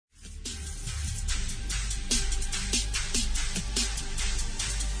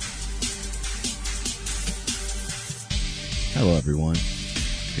Hello, everyone.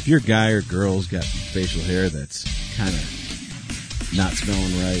 If your guy or girl's got facial hair that's kind of not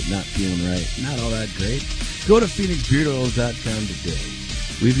smelling right, not feeling right, not all that great, go to PhoenixBeardOils.com today.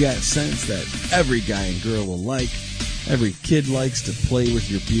 We've got scents that every guy and girl will like. Every kid likes to play with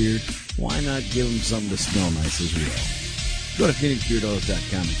your beard. Why not give them something to smell nice as well? Go to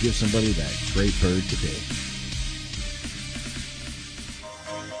PhoenixBeardOils.com and give somebody that great bird today.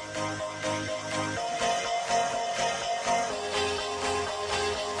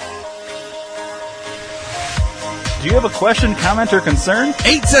 Do you have a question, comment, or concern?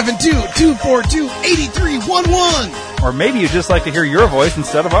 872-242-8311. Or maybe you'd just like to hear your voice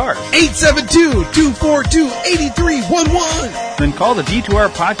instead of ours. 872-242-8311. Then call the D2R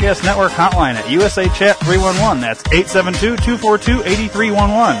Podcast Network hotline at USA Chat 311. That's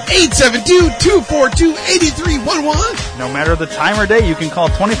 872-242-8311. 872-242-8311. No matter the time or day, you can call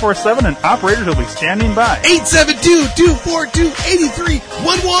 24/7 and operators will be standing by.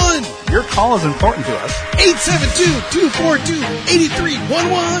 872-242-8311. Your call is important to us.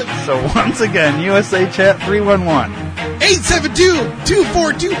 872-242-8311. So once again, USA Chat 311.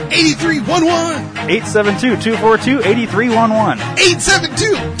 872-242-8311. 872-242-8311.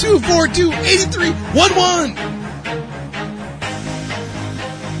 872-242-8311.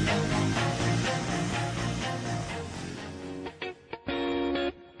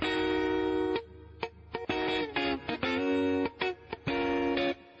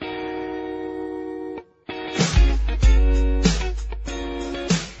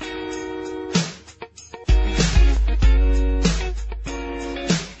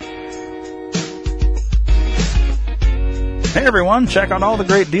 Hey everyone, check out all the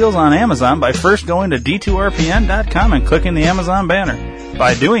great deals on Amazon by first going to D2RPN.com and clicking the Amazon banner.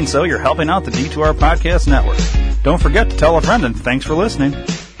 By doing so, you're helping out the D2R Podcast Network. Don't forget to tell a friend, and thanks for listening.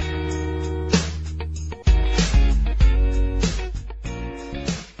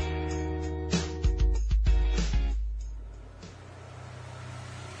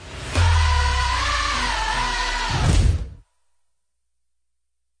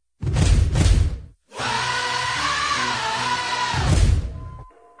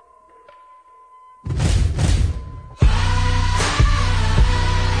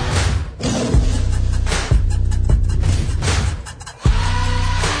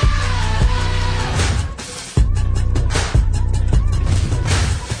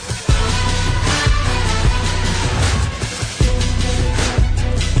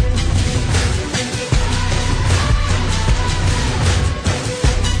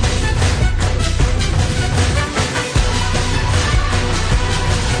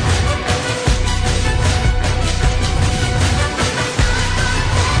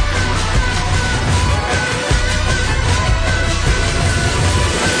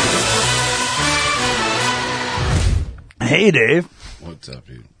 Hey, Dave. What's up,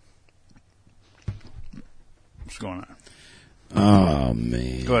 dude? What's going on? Oh,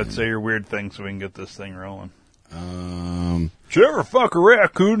 man. Go ahead, say your weird thing so we can get this thing rolling. Did you ever fuck a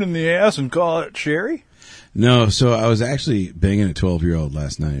raccoon in the ass and call it Sherry? No, so I was actually banging a 12-year-old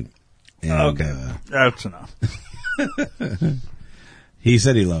last night. And, okay, that's enough. He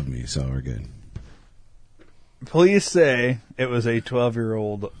said he loved me, so we're good. Please say it was a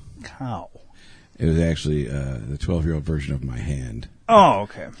 12-year-old cow. It was actually the 12-year-old version of my hand. Oh,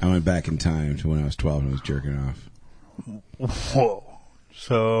 okay. I went back in time to when I was 12 and I was jerking off. Whoa.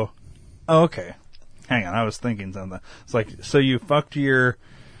 So, okay. Hang on, I was thinking something. It's like, so you fucked you're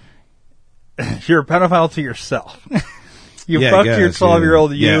a pedophile to yourself. You fucked your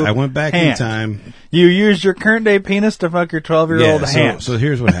 12-year-old Yeah, I went back in time. You used your current day penis to fuck your 12-year-old hand. So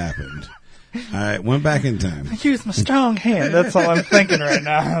here's what happened. I went back in time. I used my strong hand. That's all I'm thinking right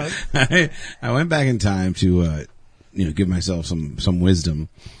now. I went back in time to, give myself some wisdom.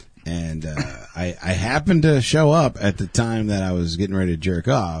 And I happened to show up at the time that I was getting ready to jerk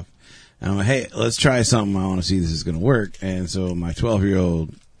off. And I'm like, hey, let's try something. I want to see if this is going to work. And so my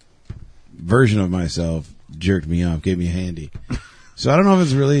 12-year-old version of myself jerked me off, gave me a handy. So I don't know if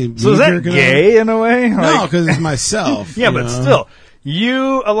it's really so is that gay in a way? No, because it's myself. Yeah, but still,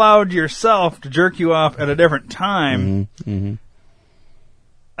 you allowed yourself to jerk you off at a different time. Mm-hmm, mm-hmm.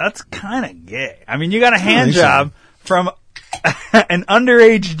 That's kind of gay. I mean, you got a hand job from an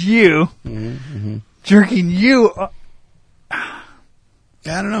underage you jerking you. I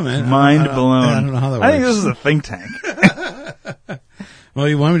don't know, man. Mind blown. I don't know how that works. I think this is a think tank. Well,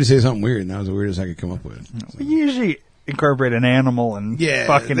 you wanted me to say something weird, and that was the weirdest I could come up with. So. We usually incorporate an animal and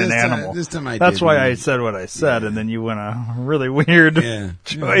fucking an animal. This time That's why I said what I said, and then you went a really weird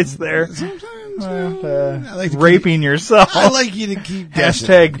choice there. Sometimes I like raping yourself. I like you to keep guessing,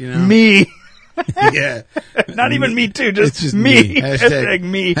 Hashtag me. Yeah. Not even me too, just, It's just me. me. Hashtag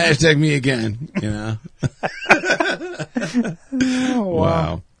me. Hashtag me again. You know. Oh,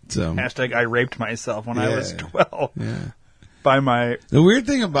 Wow. So Hashtag I raped myself when I was Yeah. 12 yeah. by my. The weird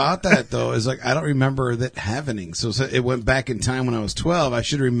thing about that though is like I don't remember that happening. So it went back in time when I was 12. I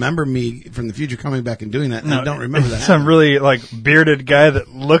should remember me from the future coming back and doing that. And I don't remember that. Some really like bearded guy that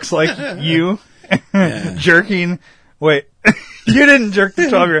looks like you Yeah. jerking. Wait, you didn't jerk the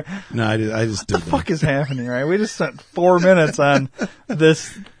 12-year-old. No, I just did What the fuck is happening, right? We just spent 4 minutes on this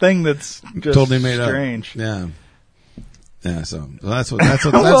thing that's just totally made strange. up. Yeah. Yeah, so that's what that's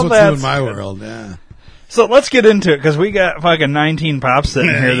Well, what's new that's in my good. world. Yeah. So let's get into it because we got fucking 19 pops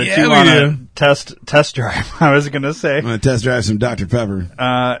sitting here that Yeah, you we want to test drive. I was gonna say, I'm gonna test drive some Dr. Pepper.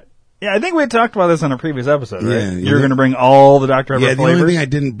 yeah, I think we talked about this on a previous episode, right? Yeah, You're gonna bring all the Dr. Pepper Yeah, the flavors. only thing I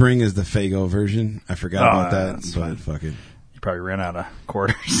didn't bring is the Faygo version. I forgot about that, that's but fine. fuck it. You probably ran out of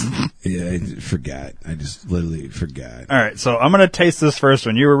quarters. Yeah, I forgot. I just literally forgot. All right, so I'm gonna taste this first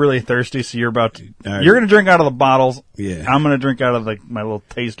one. You were really thirsty, so you're about to. All right. You're gonna drink out of the bottles. Yeah. I'm gonna drink out of my little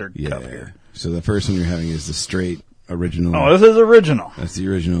taster cup Yeah. here. So the first one you're having is the straight original. Oh, this is original. That's the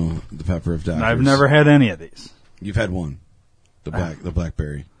original, the pepper of Doctors. I've never had any of these. You've had one, the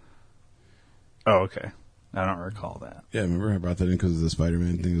blackberry. Oh, okay. I don't recall that. Yeah, remember I brought that in because of the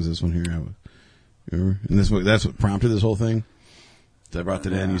Spider-Man thing. Was this one here? Remember? And that's what prompted this whole thing. So I brought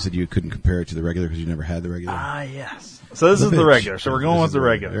that in. You said you couldn't compare it to the regular because you never had the regular. Ah, yes. So this is the bitch. regular. So we're going This with is the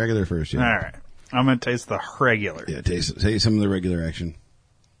regular. The regular first, yeah. All right. I'm gonna taste the regular. Yeah, taste some of the regular action.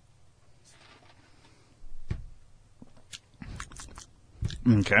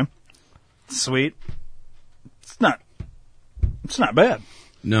 Okay. Sweet. It's not bad.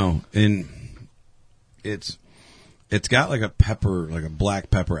 No, and it's got like a pepper, like a black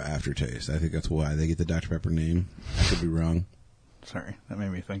pepper aftertaste. I think that's why they get the Dr. Pepper name. I could be wrong. Sorry, that made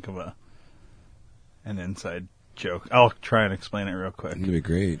me think of an inside joke. I'll try and explain it real quick. It'd be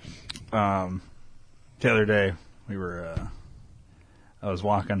great. The other day we were I was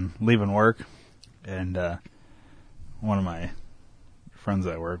leaving work, and one of my friends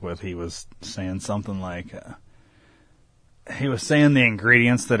I work with, he was saying something like he was saying the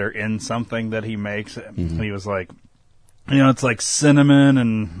ingredients that are in something that he makes. Mm-hmm. He was like, it's like cinnamon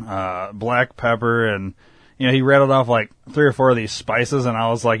and black pepper, and he rattled off like 3 or 4 of these spices, and I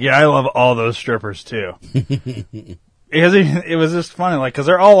was like, yeah, I love all those strippers too. Because it was just funny, like, because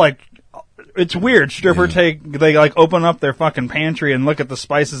they're all like, it's weird. Stripper they like open up their fucking pantry and look at the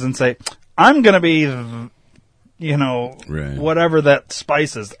spices and say, I'm gonna be, Right. whatever that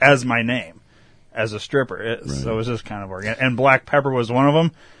spice is as my name, as a stripper. So it was just kind of organic. And black pepper was one of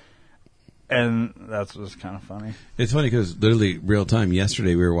them. And that was kind of funny. It's funny because literally real time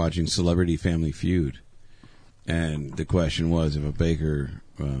yesterday we were watching Celebrity Family Feud, and the question was if a baker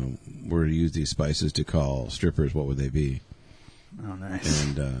were to use these spices to call strippers, what would they be? Oh, nice.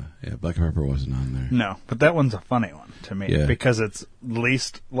 And black pepper wasn't on there. No, but that one's a funny one to me because it's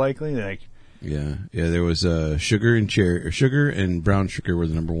least likely. Like, yeah. There was sugar and brown sugar were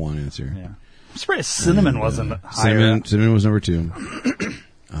the number 1 answer. yeah, I'm surprised cinnamon wasn't higher. Cinnamon was number 2.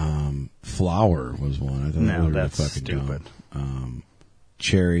 Flour was 1. I thought that was that's really fucking stupid. dumb.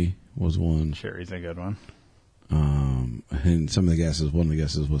 Cherry was 1. Cherry's a good one. And one of the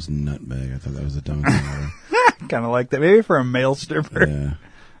guesses was nutmeg. I thought that was the dumbest thing ever. Kind of like that. Maybe for a male stripper. Yeah.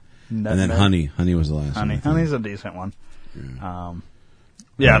 Nutmeg. And then honey. Honey was the last one. I think. Honey's a decent one.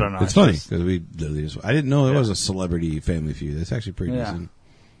 Yeah, I don't know. It's funny because we literally I didn't know it was a Celebrity Family Feud. That's actually pretty decent.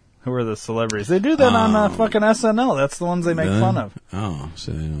 Who are the celebrities? They do that on fucking SNL. That's the ones they make fun of. Oh,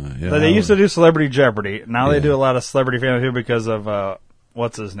 so But they used to do Celebrity Jeopardy. Now they do a lot of Celebrity Family Feud because of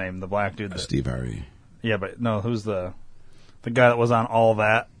what's his name, the black dude. Steve Harvey. Yeah, but no, who's the guy that was on All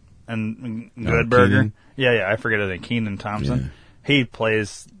That and Good Burger? Kenan? Yeah, I forget his name. Kenan Thompson. Yeah. He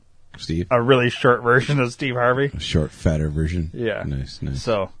plays Steve. a really short version of Steve Harvey. A short, fatter version. Yeah. Nice.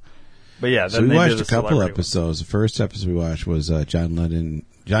 So, but yeah, So then we they watched did a the couple celebrity episodes. The first episode we watched was John Legend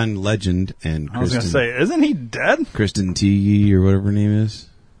and one. I was going to say, isn't he dead? Kristen Teague or whatever her name is,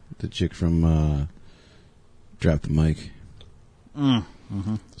 the chick from Drop the Mic.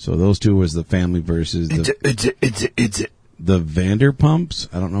 Mm-hmm. So those two was the family versus the Vanderpumps.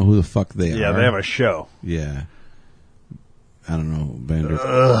 I don't know who the fuck they are. Yeah, they have a show. Yeah. I don't know.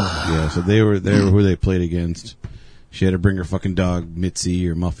 Yeah, so they were who they played against. She had to bring her fucking dog Mitzi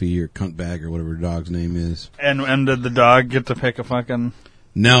or Muffy or Cuntbag or whatever her dog's name is. And did the dog get to pick a fucking...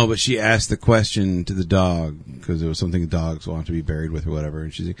 No, but she asked the question to the dog because it was something dogs want to be buried with or whatever.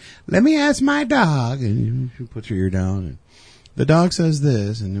 And she's like, let me ask my dog. And she puts her ear down. The dog says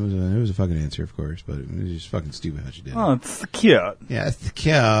this, and it was a fucking answer, of course, but it was just fucking stupid how she did it. Oh, it's cute. Yeah, it's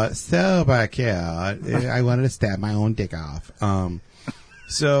cute. Super cute. I wanted to stab my own dick off.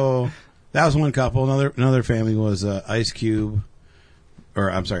 So that was one couple. Another family was Ice Cube,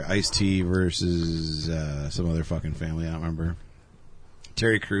 or I'm sorry, Ice-T versus some other fucking family. I don't remember.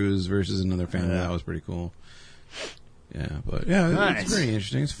 Terry Crews versus another family. That was pretty cool. Yeah, but yeah, Nice. it's pretty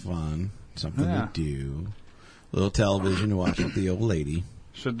interesting. It's fun. Something to do. A little television to watch with the old lady.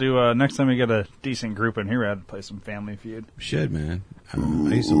 Should do next time we get a decent group in here. I'd play some Family Feud. Should, man. I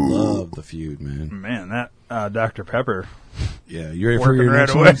used to love the Feud, man. Man, that Dr. Pepper. Yeah, you ready for Working your right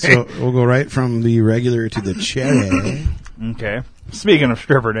next away. one? So we'll go right from the regular to the cherry. Okay. Speaking of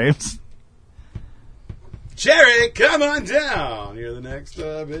stripper names, Cherry, come on down. You're the next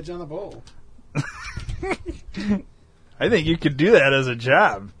bitch on the pole. I think you could do that as a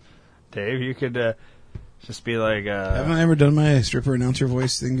job, Dave. You could just be like, Haven't I ever done my stripper announcer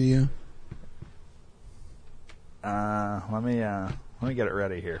voice thing to you? let me get it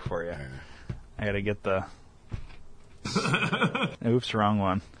ready here for you. I gotta get the. Oops, wrong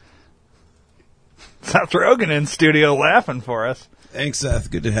one. Seth Rogen in studio laughing for us. Thanks, Seth.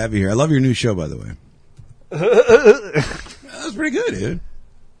 Good to have you here. I love your new show, by the way. That was pretty good, dude.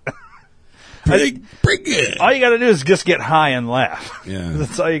 Pretty good. All you gotta do is just get high and laugh. Yeah.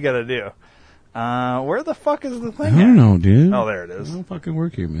 That's all you gotta do. Where the fuck is the I thing don't at? know, dude. Oh, there it I is. don't fucking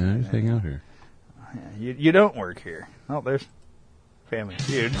work here, man. I just hang out here. Yeah, you don't work here. Oh, there's Family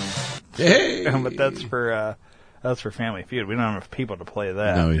Feud. Hey! But that's for Family Feud. We don't have enough people to play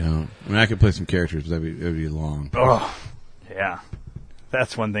that. No, we don't. I mean, I could play some characters, but that'd be long. Oh, yeah.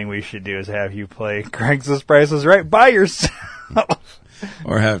 That's one thing we should do is have you play Craigslist Prices Right by yourself.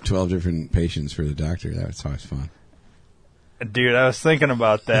 Or have 12 different patients for the doctor. That's always fun. Dude, I was thinking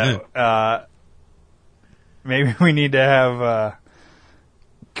about that. Maybe we need to have,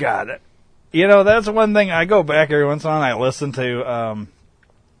 God, you know, that's one thing I go back every once in a while and I listen to,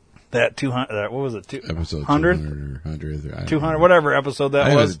 that 200, what was it? Episode 100? 200 or 100th. Or 200, whatever episode that I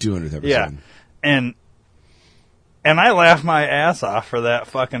think it was. was the 200th episode. Yeah. And I laughed my ass off for that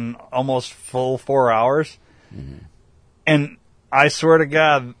fucking almost full 4 hours. Mm-hmm. And I swear to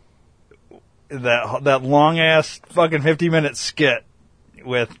God, that long ass fucking 50-minute skit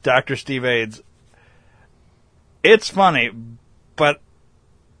with Dr. Steve Aids, it's funny, but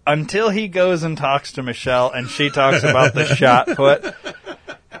until he goes and talks to Michelle and she talks about the shot put,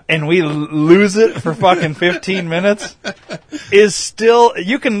 and we lose it for fucking 15 minutes, is still,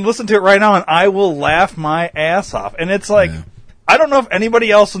 you can listen to it right now and I will laugh my ass off. And it's like, Yeah. I don't know if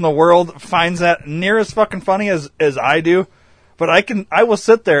anybody else in the world finds that near as fucking funny as I do, but I will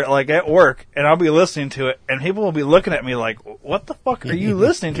sit there like at work and I'll be listening to it and people will be looking at me like, what the fuck are you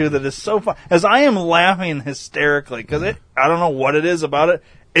listening to that is so fun? As I am laughing hysterically because I don't know what it is about it.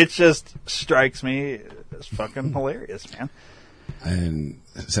 It just strikes me as fucking hilarious, man. And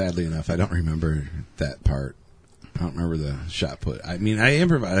sadly enough, I don't remember that part. I don't remember the shot put. I mean, I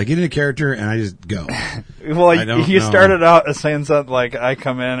improvise. I get in a character and I just go. Well, I don't you know. started out as saying something like, I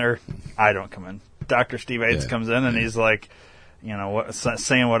come in, or I don't come in. Dr. Steve Aids Yeah. comes in and he's like, you know,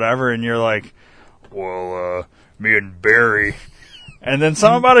 saying whatever, and you're like, well, me and Barry. And then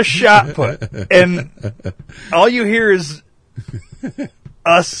something about a shot put. And all you hear is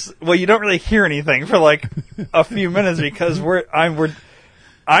us. Well, you don't really hear anything for like a few minutes because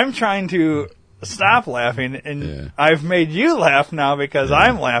I'm trying to stop laughing, and Yeah. I've made you laugh now because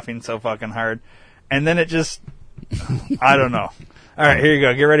I'm laughing so fucking hard. And then it just, I don't know. All right, here you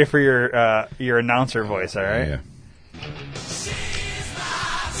go. Get ready for your announcer voice. All right. Yeah.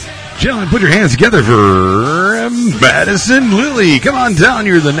 Gentlemen, put your hands together for Madison Lily. Come on down.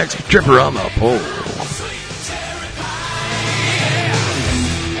 You're the next tripper on the pole.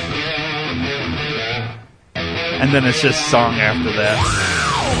 And then it's just song after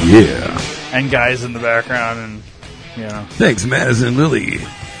that, Yeah. and guys in the background, and you know. Thanks, Madison Lily.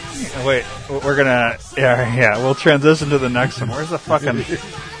 Wait, we're gonna yeah. We'll transition to the next one. Where's the fucking?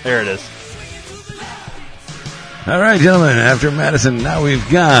 There it is. All right, gentlemen, after Madison, now we've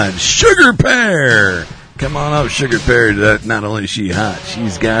got Sugar Pear. Come on up, Sugar Pear. Not only is she hot,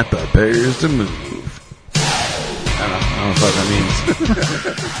 she's got the pears to move. I don't know what that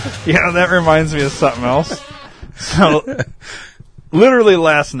means. Yeah, that reminds me of something else. So, literally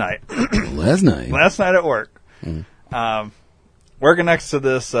last night Last night. at work, working next to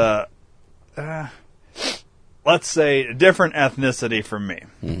this, let's say, different ethnicity from me.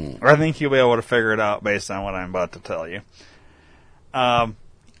 Mm-hmm. I think you'll be able to figure it out based on what I'm about to tell you.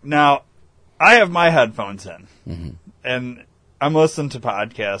 Now, I have my headphones in, and I'm listening to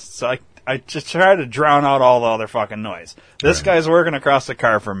podcasts, so I just try to drown out all the other fucking noise. This guy's working across the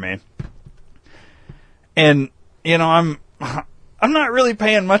car from me. And, you know, I'm not really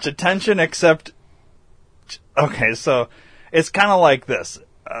paying much attention except, okay, so it's kind of like this.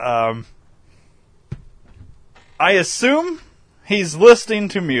 I assume he's listening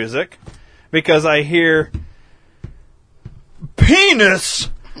to music because I hear penis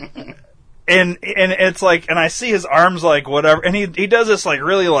and it's like, and I see his arms like whatever, and he does this like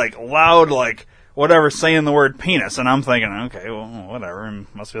really like loud like whatever saying the word penis, and I'm thinking, okay, well, whatever, I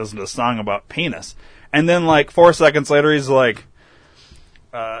must be listening to a song about penis. And then like 4 seconds later he's like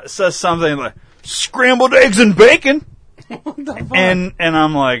says something like scrambled eggs and bacon. And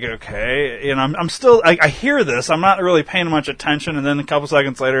I'm like, okay, and I'm still, I hear this, I'm not really paying much attention, and then a couple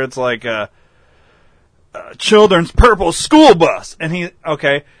seconds later it's like children's purple school bus, and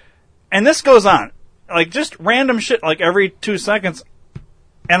okay, and this goes on, like just random shit, like every 2 seconds,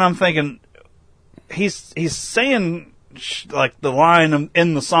 and I'm thinking, he's saying like the line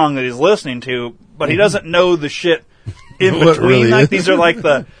in the song that he's listening to, but he doesn't know the shit in between. Really like these are like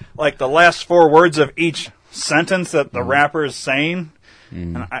the last 4 words of each sentence that the rapper is saying,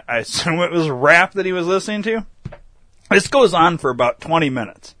 and I assume it was rap that he was listening to. This goes on for about 20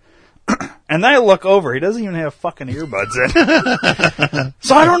 minutes. And then I look over, he doesn't even have fucking earbuds in.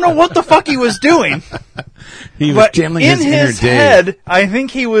 So I don't know what the fuck he was doing. He was channeling his inner his head, I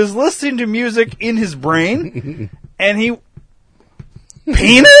think he was listening to music in his brain, and he...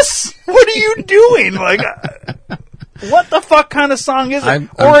 Penis? What are you doing? Like, what the fuck kind of song is it?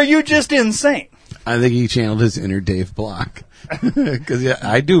 Or are you just insane? I think he channeled his inner Dave Block. Because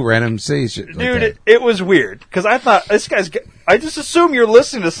I do random say shit like Dude, that. it was weird. Because I thought, this guy's... I just assume you're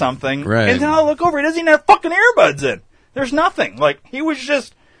listening to something. Right. And then I look over, he doesn't even have fucking earbuds in. There's nothing. Like, he was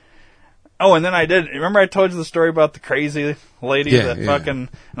just... Oh, and then I did... Remember I told you the story about the crazy lady fucking...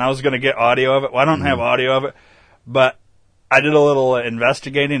 And I was going to get audio of it. Well, I don't have audio of it. But I did a little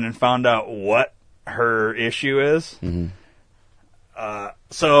investigating and found out what her issue is.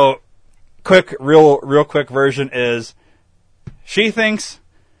 So... real quick version is she thinks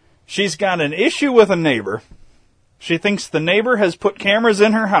she's got an issue with a neighbor. She thinks the neighbor has put cameras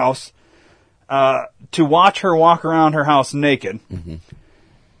in her house to watch her walk around her house naked.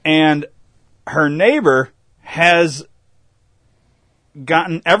 And her neighbor has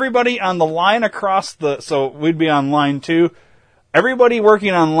gotten everybody on the line across so we'd be on line 2. Everybody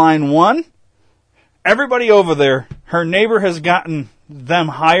working on line 1, everybody over there, her neighbor has gotten them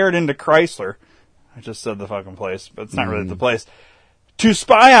hired into Chrysler. I just said the fucking place, but it's not really the place. To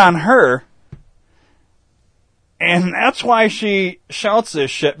spy on her. And that's why she shouts this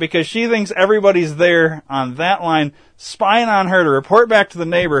shit, because she thinks everybody's there on that line spying on her to report back to the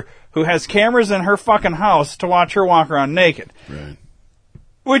neighbor who has cameras in her fucking house to watch her walk around naked. Right.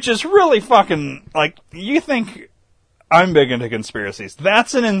 Which is really fucking, like, you think I'm big into conspiracies.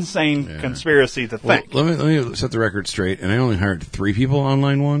 That's an insane conspiracy to think. Well, let me set the record straight. And I only hired 3 people on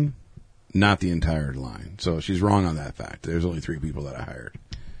line 1, not the entire line. So she's wrong on that fact. There's only 3 people that I hired.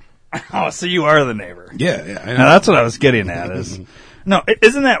 Oh, so you are the neighbor. Yeah. I know. Now, that's what I was getting at. No,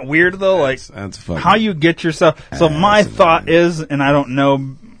 isn't that weird though? That's fucking how you get yourself. So my thought is, and I don't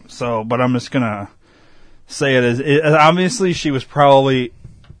know, but I'm just gonna say it is. Obviously, she was probably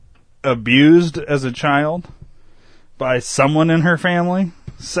abused as a child by someone in her family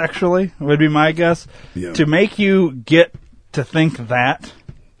sexually, would be my guess. Yeah. To make you get to think that.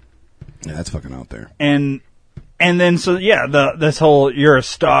 Yeah, that's fucking out there. And then, so, yeah, this whole, you're a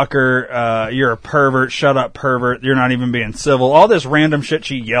stalker, you're a pervert, shut up pervert, you're not even being civil, all this random shit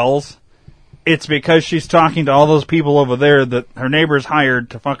she yells, it's because she's talking to all those people over there that her neighbors hired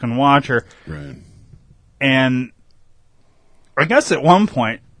to fucking watch her. Right. And I guess at one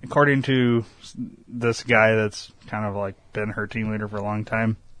point, according to this guy that's kind of like been her team leader for a long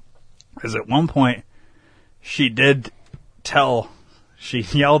time, is at one point she did she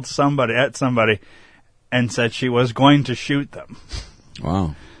yelled at somebody and said she was going to shoot them.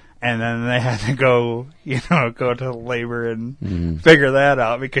 Wow. And then they had to go to labor and figure that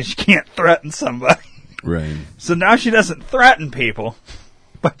out because you can't threaten somebody. Right. So now she doesn't threaten people,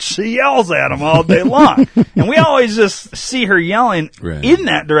 but she yells at them all day long. And we always just see her yelling in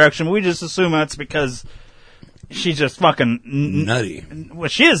that direction. We just assume that's because she's just fucking nutty. Well,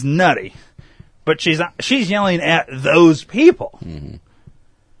 she is nutty, but she's yelling at those people. Mm-hmm.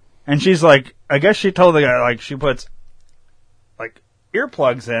 And she's like, I guess she told the guy, like, she puts, like,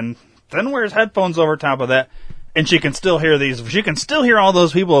 earplugs in, then wears headphones over top of that, and she can still hear all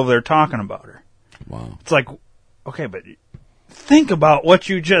those people over there talking about her. Wow. It's like, okay, but think about what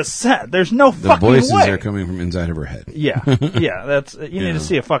you just said. There's no The fucking voices way. are coming from inside of her head. Yeah, that's you need to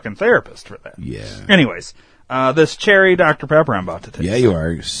see a fucking therapist for that. Yeah. Anyways, this cherry Dr. Pepper I'm about to taste. Yeah, you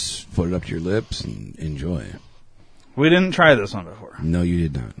are. Just put it up to your lips and enjoy. We didn't try this one before. No, you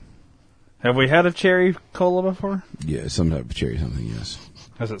did not. Have we had a cherry cola before? Yeah, some type of cherry something, yes.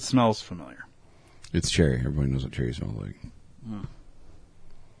 Because it smells familiar. It's cherry. Everybody knows what cherry smells like.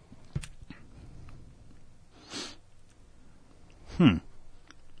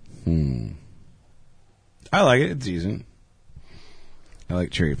 I like it. It's decent. I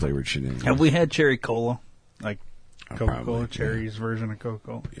like cherry flavored shit anyway. Have we had cherry cola? Like Coca-Cola, Probably, cherry's version of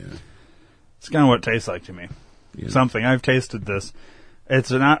Coca-Cola? Yeah. It's kind of what it tastes like to me. Yeah. Something. I've tasted this.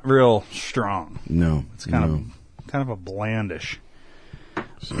 It's not real strong. No. It's kind of a blandish.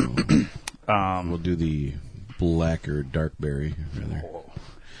 So we'll do the black or dark berry, rather.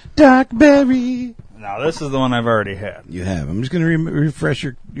 Dark berry. Now, this is the one I've already had. You have. I'm just going to refresh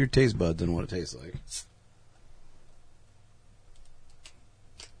your taste buds on what it tastes like.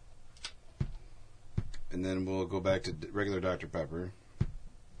 And then we'll go back to regular Dr. Pepper.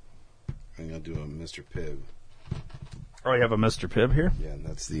 And I'll do a Mr. Pibb. Oh, you have a Mr. Pibb here? Yeah, and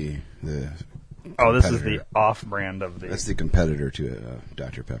that's the Oh, this is the competitor. off-brand of the... That's the competitor to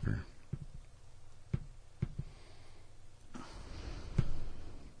Dr. Pepper.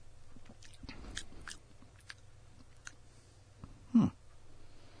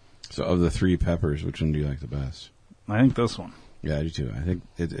 So of the three peppers, which one do you like the best? I think this one. Yeah, I do too. I think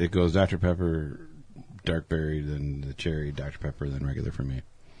it goes Dr. Pepper, dark berry, then the cherry, Dr. Pepper, then regular for me.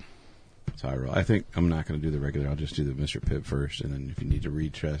 That's how I roll. I think I'm not going to do the regular. I'll just do the Mr. Pibb first, and then if you need to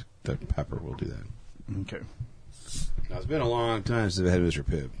recheck the pepper, we'll do that. Okay. Now, it's been a long time since I've had Mr.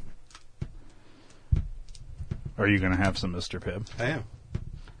 Pibb. Are you going to have some Mr. Pibb? I am.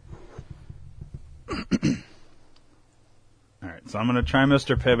 All right, so I'm going to try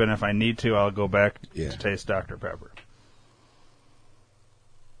Mr. Pibb, and if I need to, I'll go back Yeah. to taste Dr. Pepper.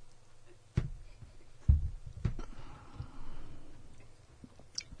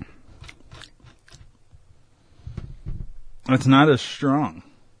 It's not as strong.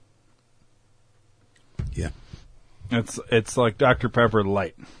 Yeah. It's like Dr. Pepper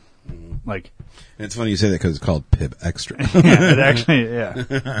light. Like, And it's funny you say that because it's called Pibb Extra. yeah, it actually,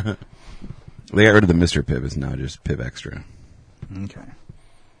 yeah. They got rid of the Mr. Pibb. It's now just Pibb Extra. Okay.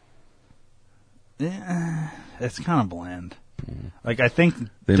 Yeah, it's kind of bland. Like, I think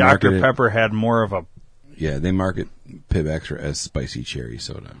They Dr. market it- Pepper had more of a... Yeah, they market Pibb Extra as spicy cherry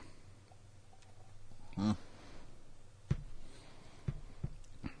soda.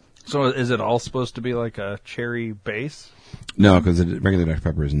 So is it all supposed to be like a cherry base? No, because regular Dr.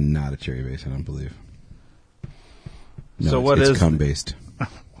 Pepper is not a cherry base, I don't believe. No, So what it's is- cum based.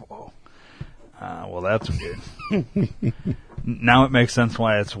 Well, that's weird. Now it makes sense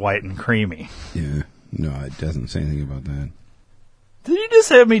why it's white and creamy. Yeah. No, it doesn't say anything about that. Did you just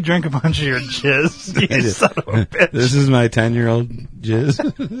have me drink a bunch of your jizz? I You did. son of a bitch. This is my 10-year-old jizz.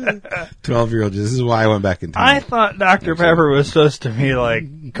 12-year-old jizz. This is why I went back in time. I thought Dr. Pepper was supposed to be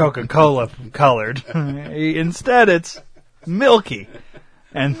like Coca-Cola colored. Instead, it's milky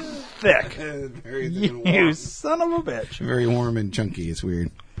and thick. Very You son of a bitch. Very warm and chunky. It's weird.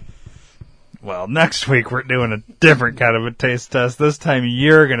 Well, next week we're doing a different kind of a taste test. This time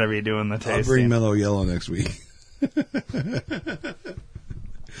you're going to be doing the I'll tasting. bring Mellow Yellow next week.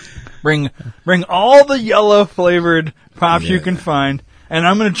 Bring all the yellow flavored pops you Yeah. can find, and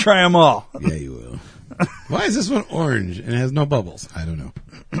I'm going to try them all. Yeah, you will. Why is this one orange and it has no bubbles? I don't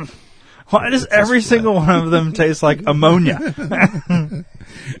know. Why does every single one of them taste like ammonia?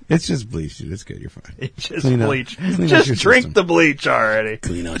 It's just bleach, dude. It's good. You're fine. It's just Clean up- bleach. clean up Just your drink system. the bleach already.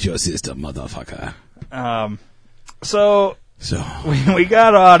 Clean out your system, motherfucker. So So, we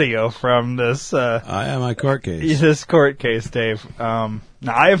got audio from this I am my court case. this court case, Dave. Now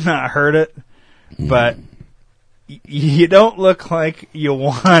I have not heard it, but you don't look like you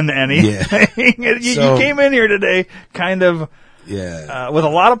won anything. you So- came in here today kind of Yeah. with a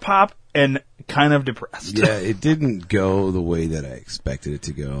lot of pop and kind of depressed. Yeah, it didn't go the way that I expected it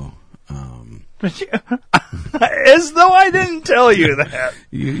to go. As though I didn't tell you that.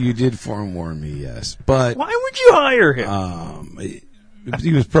 You did forewarn me, yes. But, Why would you hire him?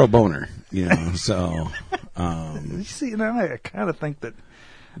 he was pro boner, you know, so, You see, now I kind of think that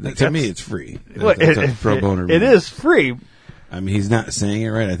to me it's free. well, That's what pro boner it means. is free. I mean, he's not saying it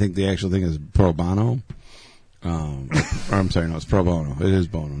right. I think the actual thing is pro bono. Or I'm sorry, no, it's pro bono. It is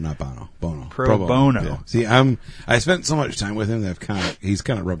bono, not bono. Bono. Pro bono. Yeah. See, I spent so much time with him that he's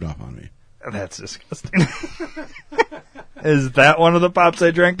kind of rubbed off on me. That's disgusting. Is that one of the pops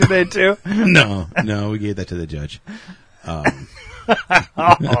I drank today too? No, we gave that to the judge.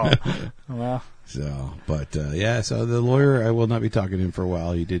 Well, So, but yeah, so the lawyer, I will not be talking to him for a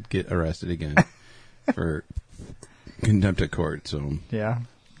while. He did get arrested again for contempt of court. So, yeah.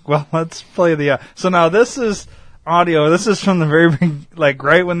 Well, let's play the. So now this is audio. This is from the very like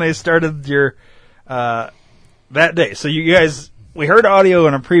right when they started your that day. So you guys, we heard audio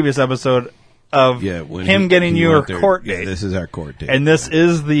in a previous episode of when him getting he you a went there. court Yeah, date. this is our court date. And this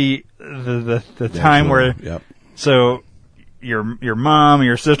is the time actual- where. Yep. So your mom,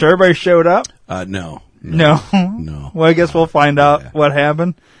 your sister, everybody showed up. No. No. Well, I guess we'll find out what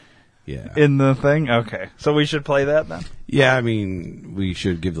happened Yeah. in the thing. Okay, so we should play that then. Yeah, I mean, we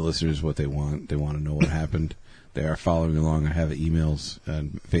should give the listeners what they want. They want to know what happened. They are following along. I have emails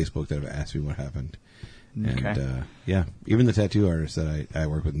on Facebook that have asked me what happened. Okay. And, yeah, even the tattoo artist that I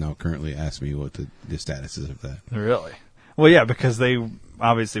work with now currently asked me what the status is of that. Really? Well, yeah, because they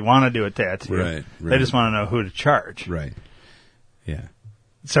obviously want to do a tattoo. Right. They just want to know who to charge. Right. Yeah.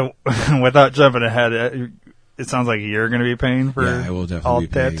 So, without jumping ahead, it sounds like you're going to be paying for Yeah, I will all definitely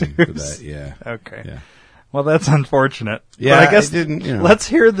be paying tattoos. for that. Yeah. Okay. Yeah. Well, that's unfortunate. Yeah, but I guess I didn't, you know. let's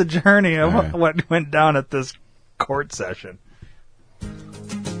hear the journey of All right. what went down at this court session.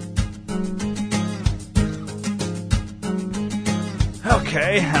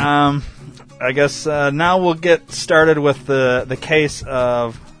 Okay, I guess now we'll get started with the case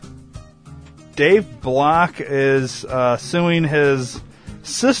of Dave Block is suing his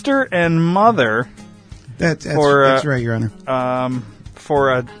sister and mother That's For, right, Your Honor.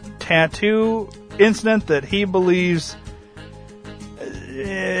 for a tattoo incident that he believes.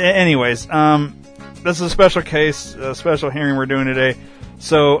 Anyways, this is a special case, a special hearing we're doing today.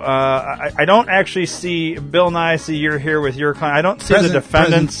 So I don't actually see Bill Nye. See, you're here with your client. I don't see the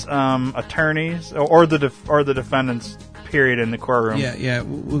defendant's attorneys or the defendant's period in the courtroom. Yeah,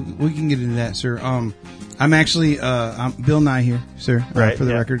 we can get into that, sir. I'm actually I'm Bill Nye here, sir. Right, For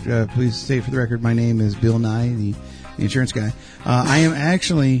the yeah. record, please state for the record, my name is Bill Nye, the insurance guy. I am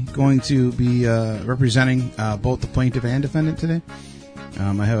actually going to be representing both the plaintiff and defendant today.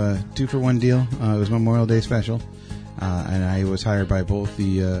 I have a 2-for-1 deal. It was Memorial Day special. And I was hired by both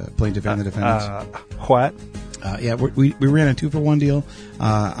the plaintiff and the defendants. What? Yeah, we ran a 2-for-1 deal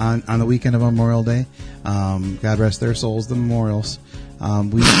on the weekend of Memorial Day. God rest their souls, the memorials.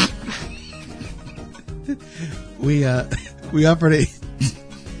 We offered a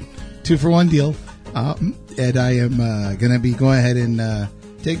 2-for-1 deal, and I am going to be going ahead and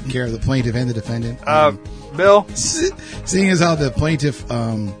taking care of the plaintiff and the defendant. Bill, Seeing as how the plaintiff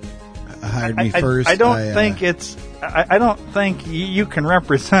hired me first, I don't think it's. I don't think you can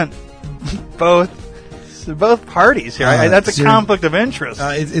represent both parties here. That's a sir, conflict of interest.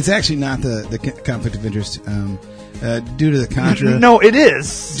 it's actually not the conflict of interest. Due to the Contra. No, it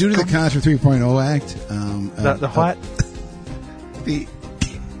is. Due to the Contra 3.0 Act. The what? The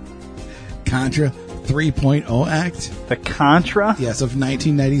Contra 3.0 Act. The Contra? Yes, of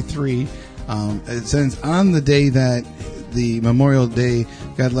 1993. It says on the day that the Memorial Day,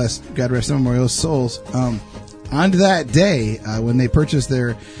 God rest the memorial souls, on that day, when they purchased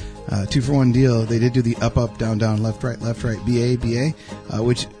their 2-for-1 deal, they did do the up, down, left, right, BA,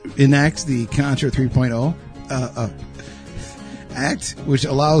 which enacts the Contra 3.0 Act, which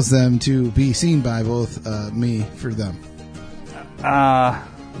allows them to be seen by both me for them.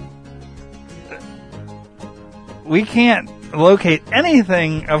 We can't locate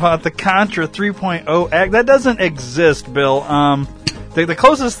anything about the Contra 3.0 Act. That doesn't exist, Bill. The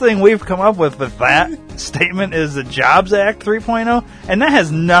closest thing we've come up with that statement is the Jobs Act 3.0, and that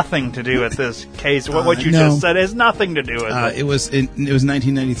has nothing to do with this case. What you no. just said has nothing to do with it. It was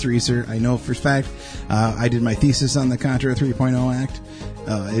 1993, sir. I know for a fact. I did my thesis on the Contra 3.0 Act.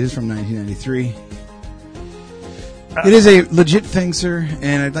 It is from 1993. It is a legit thing, sir,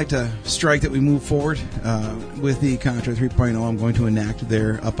 and I'd like to strike that we move forward with the Contra 3.0. I'm going to enact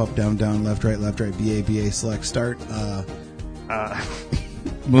their up, down, left, right, BA, select, start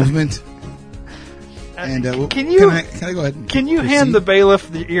movement. And can you can I go ahead? Can you hand the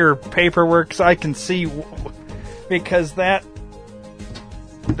bailiff your paperwork so I can see? Because we'll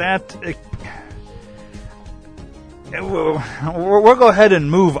go ahead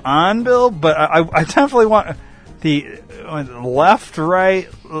and move on, Bill. But I definitely want the left, right.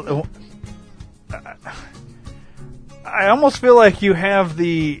 I almost feel like you have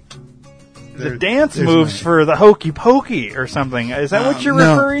the dance moves for the hokey pokey or something. Is that what you're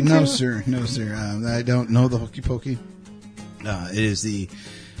referring to? No, sir. I don't know the hokey pokey. It is the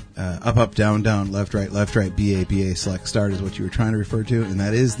up, up, down, down, left, right, BA, BA, select, start is what you were trying to refer to, and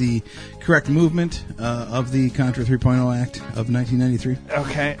that is the correct movement of the Contra 3.0 Act of 1993.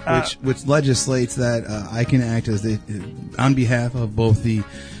 Okay. Which legislates that I can act as on behalf of both the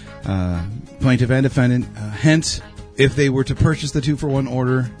plaintiff and defendant. Hence, if they were to purchase the 2-for-1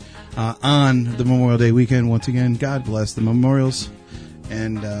 order on the Memorial Day weekend, once again, God bless the memorials,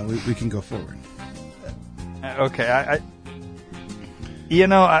 and we can go forward. Okay.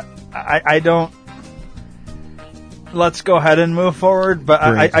 I don't. Let's go ahead and move forward, but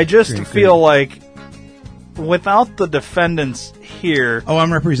I just feel like without the defendants here. Oh,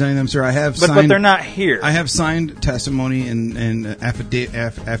 I'm representing them, sir. I have but they're not here. I have signed testimony and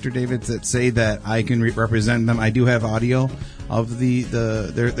affidavits that say that I can represent them. I do have audio of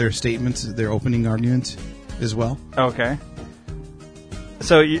their statements, their opening arguments as well. Okay.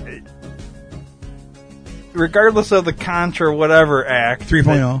 So, regardless of the Contra whatever Act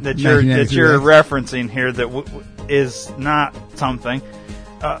 3.0 that you're referencing here, that is not something.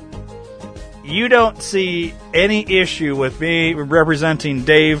 You don't see any issue with me representing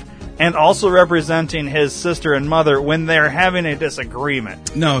Dave and also representing his sister and mother when they're having a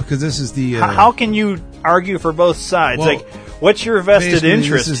disagreement. No, because this is the. How can you argue for both sides? Well, like, what's your vested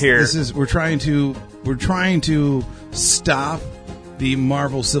interest here? We're trying to stop the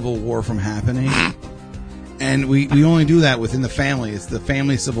Marvel Civil War from happening, and we only do that within the family. It's the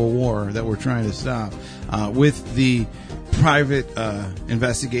family civil war that we're trying to stop with the private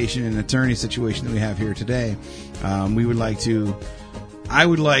investigation and attorney situation that we have here today. I would like to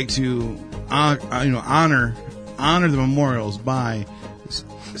honor the memorials by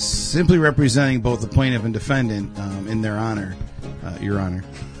simply representing both the plaintiff and defendant in their honor, Your Honor.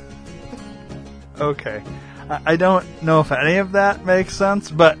 Okay. I don't know if any of that makes sense,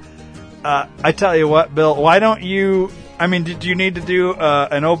 but I tell you what, Bill, why don't you... I mean, do you need to do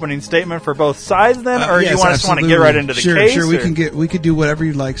an opening statement for both sides then, or yes, you just want to get right into the case? Sure, we could do whatever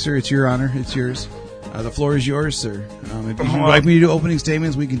you'd like, sir. It's your honor. It's yours. The floor is yours, sir. If you'd like me to do opening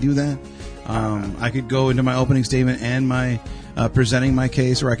statements, we can do that. I could go into my opening statement and my presenting my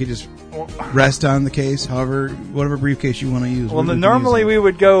case, or I could just rest on the case, whatever briefcase you want to use. Well, normally we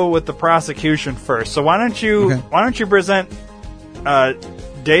would go with the prosecution first. So why don't you present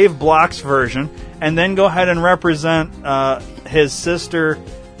Dave Block's version, and then go ahead and represent his sister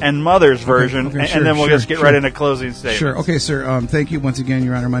and mother's version, and then we'll just get right into closing statements. Sure. Okay, sir. Thank you once again,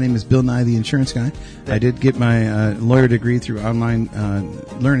 Your Honor. My name is Bill Nye, the insurance guy. I did get my lawyer degree through online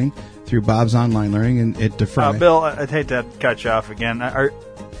learning, through Bob's Online Learning, and at DeFry. Bill, I'd hate to cut you off again.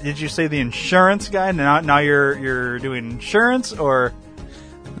 Did you say the insurance guy? Now you're doing insurance, or...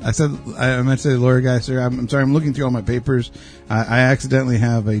 I meant to say the lawyer guy, sir. I'm sorry. I'm looking through all my papers. I accidentally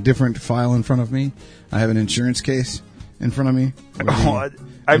have a different file in front of me. I have an insurance case in front of me.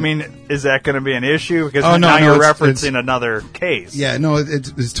 I mean, is that going to be an issue? Because now you're referencing another case. Yeah, no,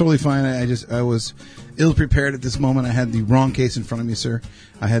 it's totally fine. I was ill prepared at this moment. I had the wrong case in front of me, sir.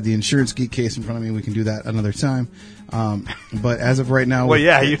 I had the Insurance Geek case in front of me. We can do that another time. But as of right now,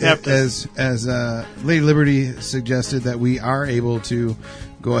 you'd have to. As Lady Liberty suggested, that we are able to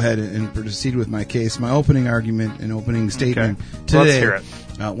go ahead and proceed with my case. My opening argument and opening statement today. Let's hear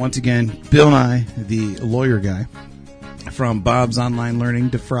it. Once again, Bill Nye, the lawyer guy from Bob's Online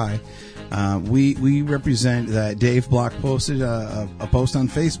Learning, DeFry. We represent that Dave Block posted a post on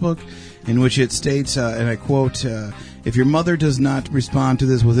Facebook in which it states, and I quote, if your mother does not respond to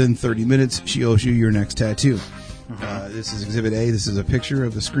this within 30 minutes, she owes you your next tattoo. This is Exhibit A. This is a picture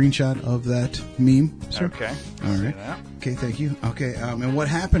of the screenshot of that meme, sir. Okay. All right. Okay, thank you. Okay, and what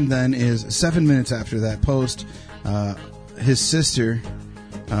happened then is 7 minutes after that post, his sister,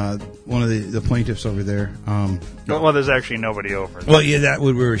 one of the plaintiffs over there. Well, there's actually nobody over there. Well, yeah, that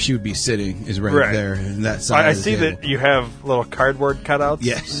would where she would be sitting is right there, and that side. I see that you have little cardboard cutouts.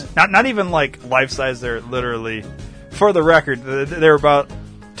 Yes. Not even like life size. They're literally, for the record, they're about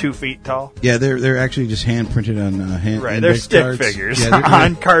 2 feet tall. Yeah, they're actually just hand printed on hand. Right, they're stick cards. Figures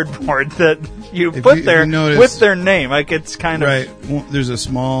on cardboard that you put there with their name. Like it's kind of Well, there's a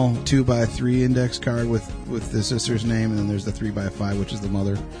small 2x3 index card with the sister's name, and then there's the 3x5, which is the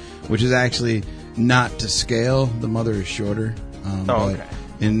mother, which is actually not to scale. The mother is shorter. But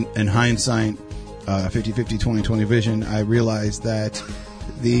in hindsight, 50/50, 20/20 vision, I realized that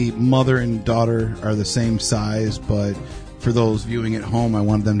the mother and daughter are the same size, but for those viewing at home, I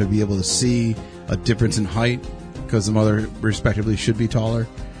wanted them to be able to see a difference in height, because the mother, respectively, should be taller.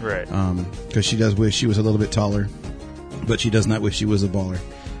 Right. Because she does wish she was a little bit taller, but she does not wish she was a baller.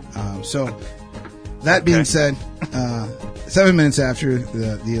 So, that being said, 7 minutes after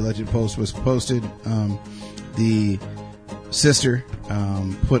the alleged post was posted, the sister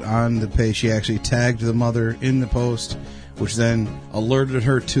put on the page. She actually tagged the mother in the post, which then alerted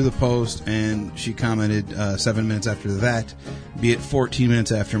her to the post, and she commented 7 minutes after that, be it 14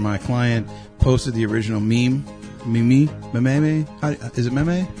 minutes after my client posted the original meme. Meme? Is it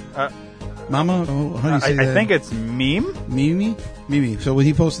meme? Mama? Oh, how do you say that? I think it's meme. Mimi. So when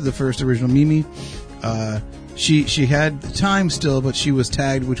he posted the first original Mimi, she had the time still, but she was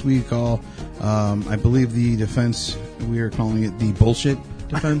tagged, which we call, I believe the defense, we are calling it the bullshit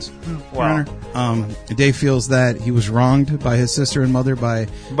defense. Wow. Dave feels that he was wronged by his sister and mother by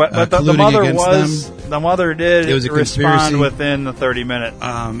But the colluding mother against them. the mother did It was a respond conspiracy. within the 30 minutes.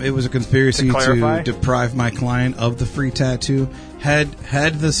 It was a conspiracy To clarify? to deprive my client of the free tattoo.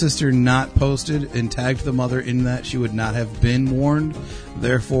 Had the sister not posted and tagged the mother in that, she would not have been warned.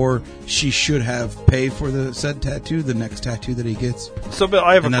 Therefore, she should have paid for the said tattoo, the next tattoo that he gets. So, Bill,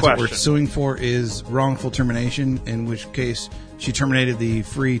 I have And a that's what question. we're suing for, is wrongful termination, in which case she terminated the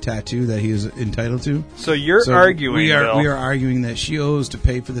free tattoo that he is entitled to. So you're So arguing, we are Bill, arguing that she owes to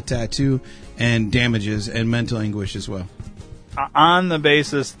pay for the tattoo and damages and mental anguish as well. on the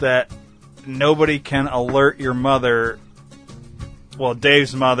basis that nobody can alert your mother, well,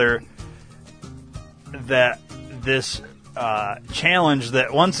 Dave's mother, that this challenge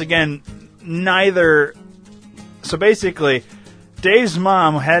that, once again, neither... So basically, Dave's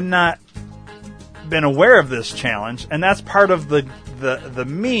mom had not been aware of this challenge, and that's part of the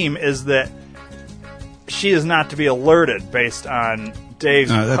meme, is that she is not to be alerted based on Dave's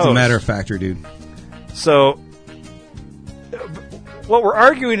That's post. a matter of factor, dude. So, what we're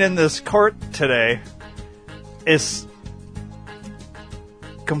arguing in this court today is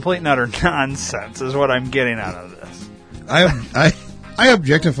complete and utter nonsense, is what I'm getting out of this. I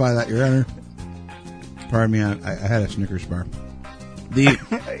objectify that, Your Honor. Pardon me, I had a Snickers bar.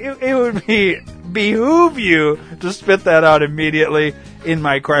 It would behoove you to spit that out immediately in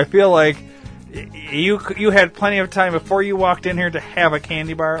my court. I feel like you had plenty of time before you walked in here to have a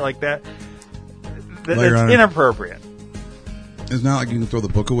candy bar like that. Well, Your It's Honor, inappropriate. it's not like you can throw the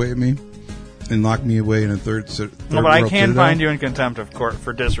book away at me and lock me away in a third No, but I world can citadel. find you in contempt of court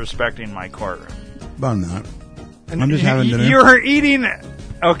for disrespecting my courtroom. But I'm not. I'm just having dinner. You're eating...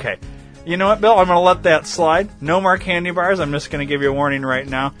 Okay. You know what, Bill? I'm going to let that slide. No more candy bars. I'm just going to give you a warning right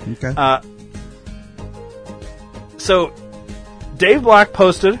now. Okay. So, Dave Block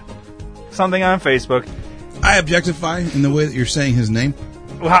posted something on Facebook. I objectify in the way that you're saying his name.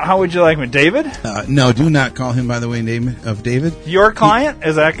 How would you like me? David? No, do not call him by the way name of David. Your client?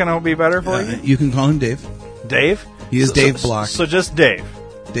 Is that going to be better for you? You can call him Dave. Dave? He is Dave Block. So just Dave.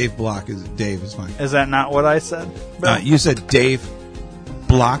 Dave Block is Dave is fine. Is that not what I said, Bill? You said Dave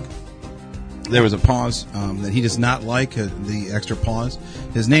Block. There was a pause that he does not like, the extra pause.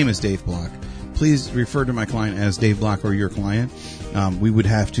 His name is Dave Block. Please refer to my client as Dave Block or your client. We would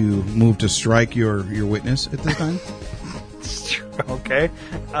have to move to strike your witness at this time. Okay.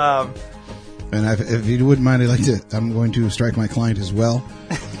 And if you wouldn't mind, I'm going to strike my client as well.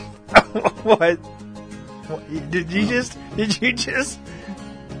 What? Did you just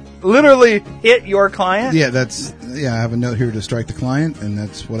literally hit your client? Yeah, I have a note here to strike the client, and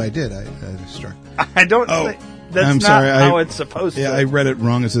that's what I did. I struck. I don't Oh, think that's I'm not sorry, how it's supposed Yeah, to. I read it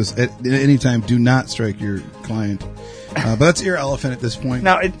wrong. It says at any time, do not strike your client. But that's irrelevant at this point.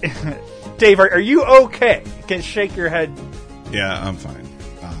 Now, Dave, are you okay? You can shake your head. Yeah, I'm fine.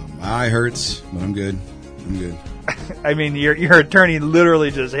 My eye hurts, but I'm good. I'm good. I mean, your attorney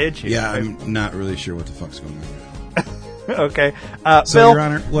literally just hit you. Yeah, I'm not really sure what the fuck's going on right now. Okay. So, Bill, Your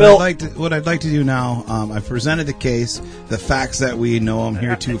Honor, what I'd like to do now, I've presented the case, the facts that we know I'm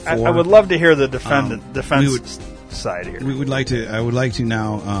here to for. I would love to hear the defense side here. I would like to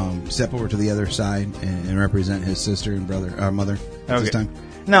now step over to the other side and represent his sister and mother at this time.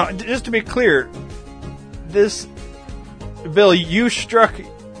 Now, just to be clear, Bill, you struck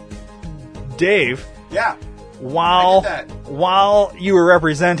Dave. Yeah. While I did while you were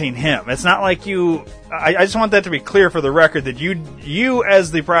representing him. It's not like you... I just want that to be clear for the record, that you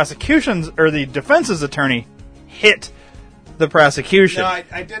as the prosecution's or the defense's attorney hit the prosecution. No,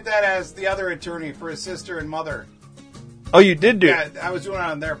 I did that as the other attorney for his sister and mother. Oh, you did do Yeah, it? I was doing it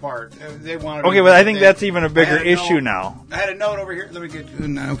on their part. They wanted. Okay, but I think that's even a bigger issue now. I had a note over here. Let me get.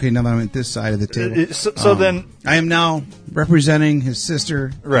 Okay, now that I'm at this side of the table. So then... I am now representing his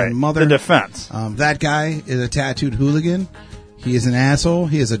sister and mother. The defense. That guy is a tattooed hooligan. He is an asshole.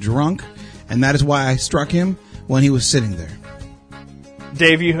 He is a drunk. And that is why I struck him when he was sitting there.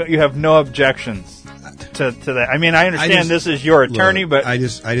 Dave, you have no objections to that. I mean, I understand this is your attorney, Look, but... I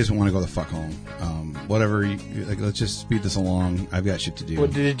just want to go the fuck home. whatever. Like, let's just speed this along. I've got shit to do. Well,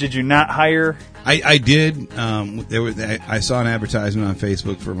 did you not hire? I did. I saw an advertisement on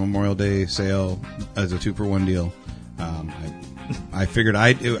Facebook for a Memorial Day sale as a 2-for-1 deal. I figured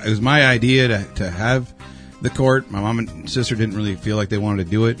it was my idea to have the court. My mom and sister didn't really feel like they wanted to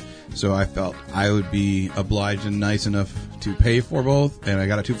do it, so I felt I would be obliged and nice enough to pay for both, and I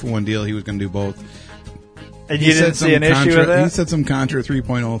got a 2-for-1 deal. He was going to do both. And you didn't see an issue with that? He said some Contra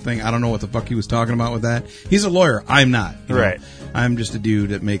 3.0 thing. I don't know what the fuck he was talking about with that. He's a lawyer. I'm not. Right. I'm just a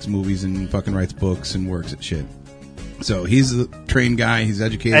dude that makes movies and fucking writes books and works at shit. So he's a trained guy. He's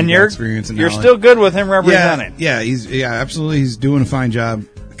educated. And you're experience and you're knowledge. Still good with him representing. Yeah, absolutely. He's doing a fine job.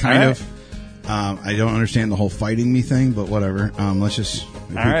 Kind of. I don't understand the whole fighting me thing, but whatever. Let's just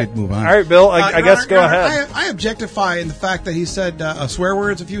could move on. All right, Bill. I guess go ahead. I objectify in the fact that he said swear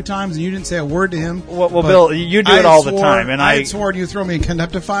words a few times, and you didn't say a word to him. Well, Bill, you do it all the time, and I had sworn you throw me in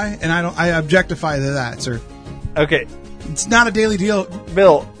contemptify, and I objectify to that, sir. Okay, it's not a daily deal,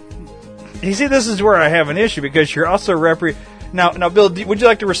 Bill. You see, this is where I have an issue because you're also Now, Bill, would you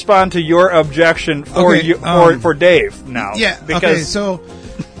like to respond to your objection for for Dave now? Yeah. Because okay. So,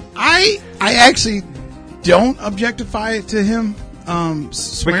 I actually don't objectify to him.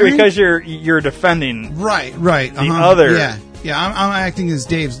 Swearing. Because you're defending right the other. Yeah. I'm acting as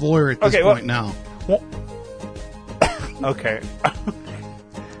Dave's lawyer at this point now. Well, okay.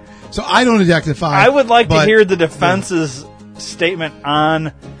 So I don't objectify. I would like to hear the defense's statement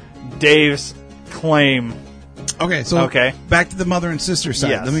on Dave's claim. Okay, so back to the mother and sister side.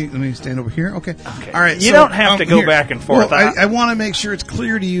 Yes. Let me stand over here. Okay. All right. You don't have to go back and forth. Well, I want to make sure it's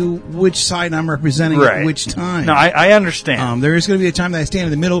clear to you which side I'm representing at which time. No, I understand. There is going to be a time that I stand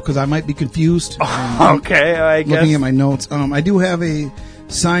in the middle because I might be confused. Okay, I guess. Looking at my notes, I do have a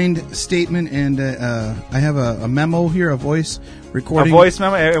signed statement, and I have a memo here, a voice recording. A voice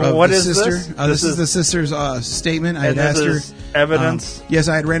memo? And what is sister. this? This is the sister's statement. I had asked her. Evidence? Yes,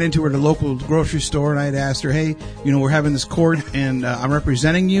 I had ran into her at a local grocery store, and I had asked her, hey, we're having this court, and I'm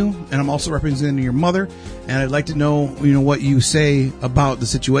representing you, and I'm also representing your mother, and I'd like to know, what you say about the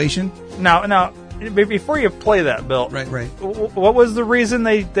situation. Now, before you play that, Bill. Right. What was the reason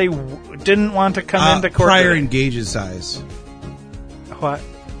they didn't want to come into court? Prior engages size. What?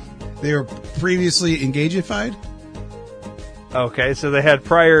 They were previously engageified? Okay, so they had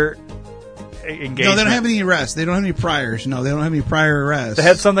prior engagement. No, they don't have any arrests. They don't have any priors. No, they don't have any prior arrests. They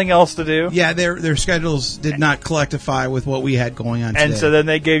had something else to do? Yeah, their schedules did not collectivify with what we had going on today. And so then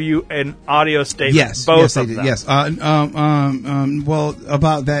they gave you an audio statement? Yes. Both yes, of they did. them? Yes. Well,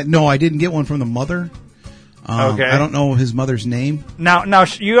 about that, no, I didn't get one from the mother. Okay. I don't know his mother's name. Now,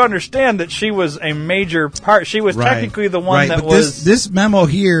 you understand that she was a major part. She was technically the one that but was... This memo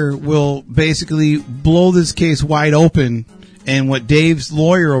here will basically blow this case wide open. And what Dave's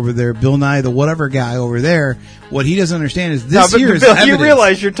lawyer over there, Bill Nye, the whatever guy over there, what he doesn't understand is this here is Bill, evidence. You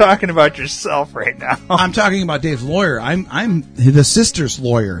realize you're talking about yourself right now. I'm talking about Dave's lawyer. I'm the sister's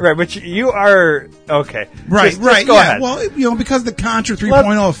lawyer. Right, but you are... Okay. Right. Go ahead. Well, because of the Contra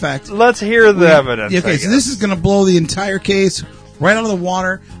 3.0 effect. Let's hear the evidence. Okay, so this is going to blow the entire case right out of the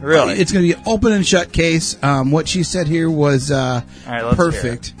water. Really? It's going to be an open and shut case. What she said here was right,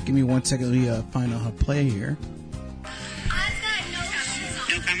 perfect. Give me 1 second. Let me find out how to play here.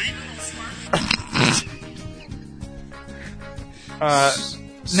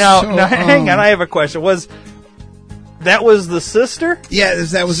 Now, hang on. I have a question. Was the sister? Yeah,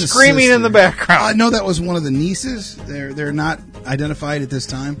 that was screaming in the background. No, that was one of the nieces. They're not identified at this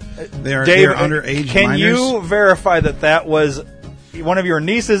time. They're underage. Can minors. you verify that was one of your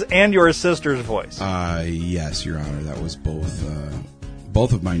nieces and your sister's voice? Yes, Your Honor. That was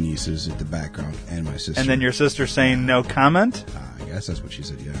both of my nieces at the background and my sister. And then your sister saying no comment? I guess that's what she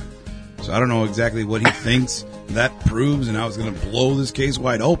said. Yeah. So I don't know exactly what he thinks that proves, and how it's going to blow this case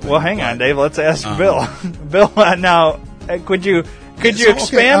wide open. Well, hang on, Dave. Let's ask Bill. Bill, now, could you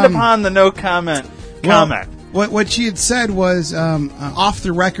expand upon the no comment comment? What she had said was off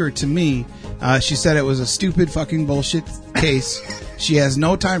the record to me. She said it was a stupid fucking bullshit case. She has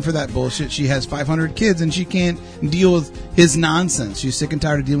no time for that bullshit. She has 500 kids, and she can't deal with his nonsense. She's sick and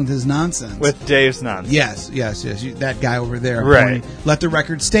tired of dealing with his nonsense. With Dave's nonsense. Yes. That guy over there. Right. Let the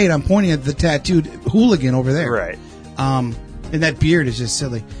record state, I'm pointing at the tattooed hooligan over there. Right. And that beard is just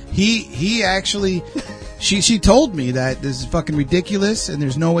silly. He actually... She told me that this is fucking ridiculous, and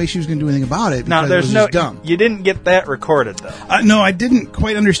there's no way she was going to do anything about it. Now, there's no dumb. You didn't get that recorded though. No, I didn't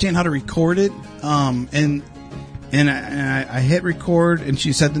quite understand how to record it. And I hit record, and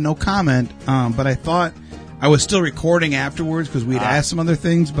she said the no comment. But I thought I was still recording afterwards because we'd asked some other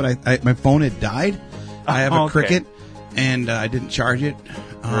things. But my phone had died. I have a Cricket, and I didn't charge it,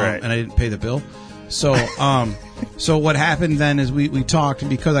 right. and I didn't pay the bill. So, so what happened then is we talked, and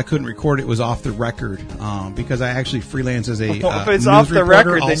because I couldn't record it, was off the record. Because I actually freelance as a Well, if it's news off the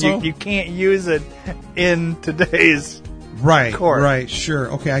reporter record, also. then you can't use it in today's Right, court. right,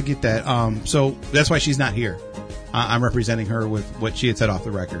 sure. Okay, I get that. So that's why she's not here. I'm representing her with what she had said off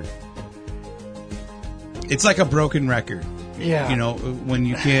the record. It's like a broken record. Yeah. You know, when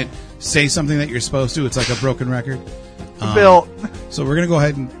you can't say something that you're supposed to, it's like a broken record. Bill. So we're going to go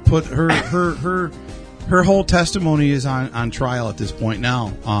ahead and put her whole testimony is on trial at this point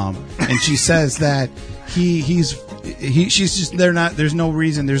now. And she says that she's just, there's no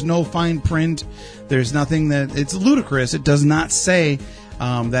reason, there's no fine print. There's nothing that, it's ludicrous. It does not say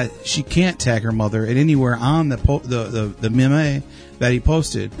that she can't tag her mother at anywhere on the meme that he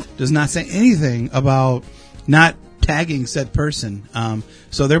posted. Does not say anything about not tagging said person.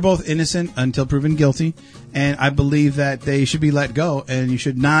 So they're both innocent until proven guilty, and I believe that they should be let go, and you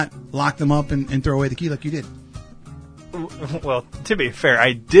should not lock them up and throw away the key like you did. Well, to be fair,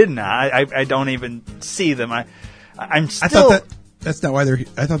 I did not. I don't even see them. I'm still. I thought that's not why they're.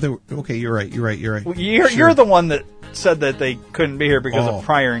 I thought they were. Okay, you're right. You're the one that said that they couldn't be here because of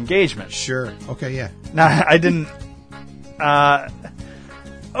prior engagement. Sure. Okay. Yeah. No, I didn't.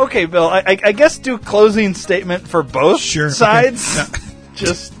 Okay, Bill. I guess do closing statement for both sides. Okay.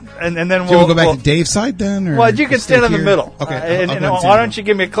 Just and then we'll go back to Dave's side then. Or well, you can stand in the middle. Okay. And why don't you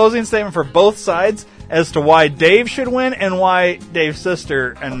give me a closing statement for both sides as to why Dave should win and why Dave's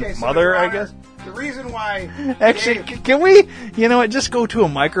sister and mother, I guess. The reason why... Actually, can we, just go to a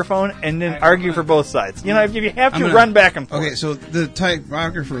microphone and then argue for both sides? If you have to, run back and forth. Okay, so the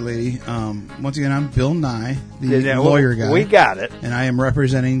typographer lady, once again, I'm Bill Nye, the lawyer guy. We got it. And I am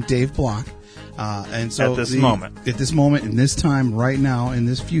representing Dave Block. And so at this moment, in this time, right now, in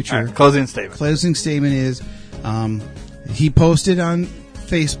this future... Right, closing statement. Closing statement is, he posted on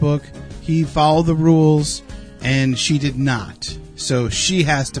Facebook, he followed the rules, and she did not. So she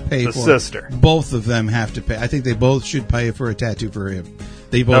has to pay for sister. Both of them have to pay. I think they both should pay for a tattoo for him.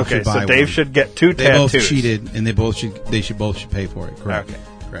 They both should buy one. So Dave should get two tattoos. They both cheated, and they both should pay for it. Correct. Okay.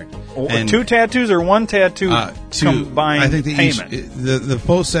 Correct. And two tattoos or one tattoo combined I think payment? The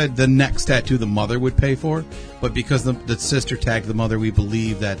post said the next tattoo the mother would pay for, but because the sister tagged the mother, we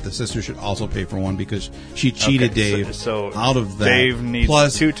believe that the sister should also pay for one because she cheated Dave so out of that. Dave needs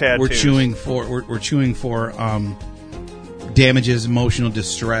Plus, two tattoos. We're chewing for damages, emotional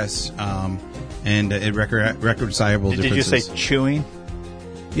distress, and irreconcilable differences. Did you say chewing?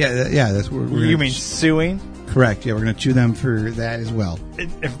 Yeah. That's what You mean suing? Correct. Yeah, we're going to chew them for that as well.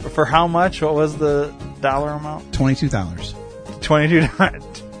 For how much? What was the dollar amount? $22.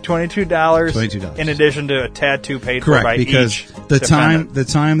 $22 in addition to a tattoo paid for by because each the defendant.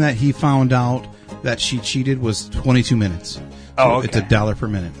 time that he found out that she cheated was 22 minutes. Oh, okay. It's $1 per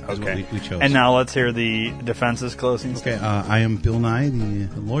minute. Is Okay. what we chose. And now let's hear the defense's closing Okay, statement. I am Bill Nye,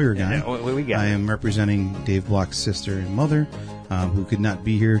 the lawyer guy. Yeah, we got I it. am representing Dave Block's sister and mother, who could not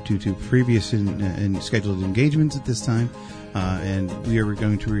be here due to previous and scheduled engagements at this time. And we are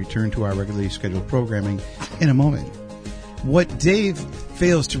going to return to our regularly scheduled programming in a moment. What Dave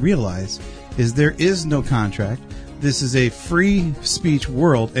fails to realize is there is no contract. This is a free speech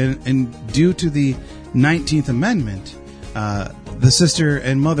world, and due to the 19th Amendment, the sister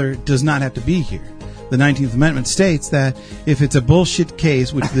and mother does not have to be here. The 19th Amendment states that if it's a bullshit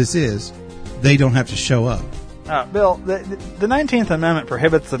case, which this is, they don't have to show up. Bill, the 19th Amendment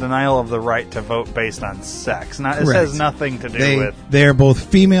prohibits the denial of the right to vote based on sex. Now, this Correct. has nothing to do with... They are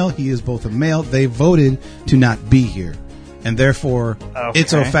both female. He is both a male. They voted to not be here. And therefore,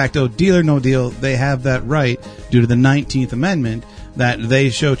 it's a facto deal or no deal. They have that right due to the 19th Amendment that they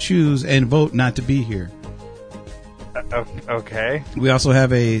shall choose and vote not to be here. Okay. We also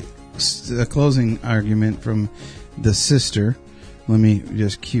have a closing argument from the sister. Let me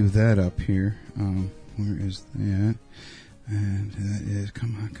just cue that up here. Where is that? And that is,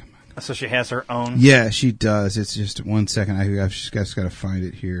 come on. So she has her own? Yeah, she does. It's just 1 second. I've just got to find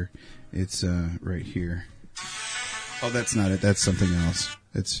it here. It's right here. Oh, that's not it. That's something else.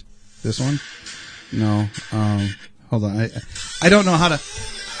 It's this one? No. Hold on. I don't know how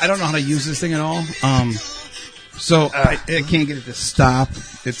to use this thing at all. So I can't get it to stop.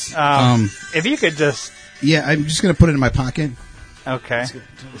 It's if you could just... Yeah, I'm just going to put it in my pocket. Okay.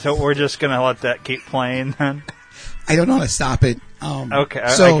 So we're just going to let that keep playing then? I don't know how to stop it. Okay,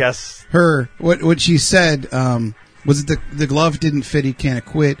 so I guess. What she said was that the glove didn't fit, he can't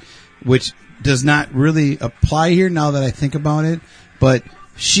acquit, which does not really apply here now that I think about it. But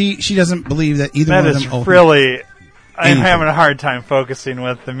she doesn't believe that either one of them opened. Really... I'm anything. having a hard time focusing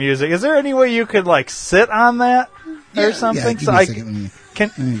with the music. Is there any way you could, sit on that or something? Yeah, give me a second.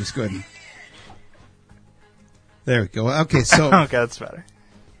 Let me just go ahead. There we go. Okay, so Okay, that's better.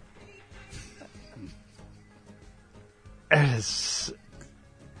 It is.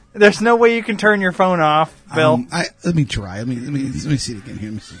 There's no way you can turn your phone off, Bill. let me try. Let me see it again here.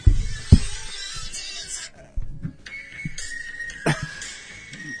 Let me see.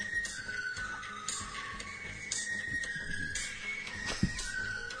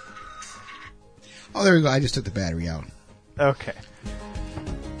 Oh, there we go. I just took the battery out. Okay.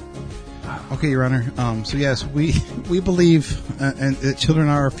 Okay, Your Honor. So yes, we believe and that children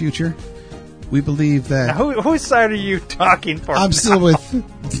are our future. We believe that. Now, whose side are you talking for? I'm now? still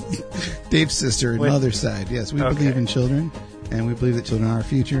with Dave's sister and mother's side. Yes, we believe in children, and we believe that children are our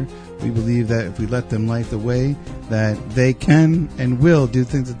future. We believe that if we let them light the way, that they can and will do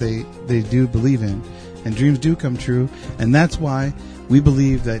things that they do believe in, and dreams do come true. And that's why we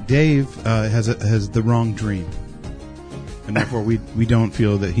believe that Dave has the wrong dream, and therefore we don't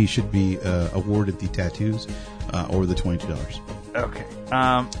feel that he should be awarded the tattoos or the $22. Okay.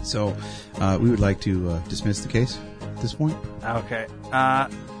 So we would like to dismiss the case at this point. Okay.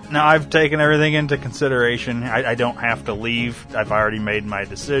 Now, I've taken everything into consideration. I don't have to leave. I've already made my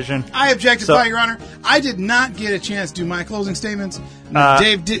decision. I objectify, Your Honor. I did not get a chance to do my closing statements.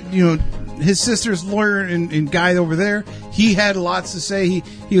 Dave did, his sister's lawyer and guy over there, he had lots to say.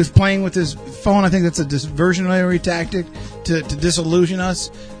 He was playing with his phone. I think that's a diversionary tactic to disillusion us.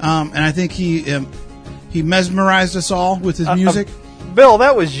 And I think he mesmerized us all with his music. Bill,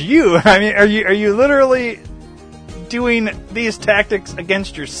 that was you. I mean, are you literally doing these tactics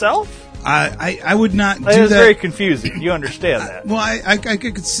against yourself? I would not do that. It was very confusing. You understand that? Well,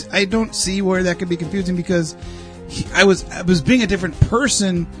 I don't see where that could be confusing because I was being a different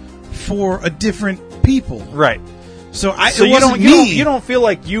person for a different people. Right. So you don't feel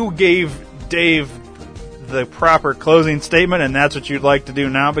like you gave Dave the proper closing statement, and that's what you'd like to do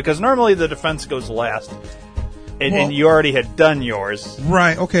now? Because normally the defense goes last. And you already had done yours.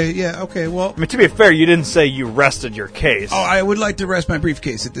 Right, okay, yeah, okay, well... I mean, to be fair, you didn't say you rested your case. Oh, I would like to rest my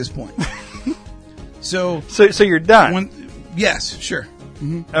briefcase at this point. So you're done? Yes, sure.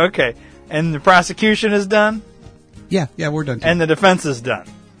 Mm-hmm. Okay. And the prosecution is done? Yeah, we're done too. And the defense is done?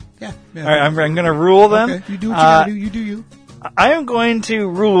 Yeah. All right, I'm going to rule then. Okay, you do what you gotta do. You do you. I am going to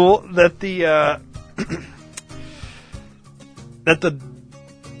rule that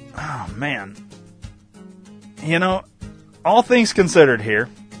oh, man... all things considered here,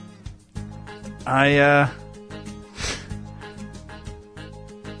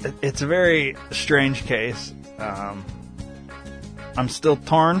 it's a very strange case. I'm still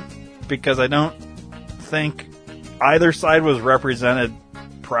torn because I don't think either side was represented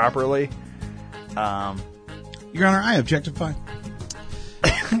properly. Your Honor, I objectify.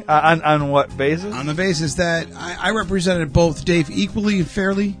 On what basis? On the basis that I represented both Dave equally and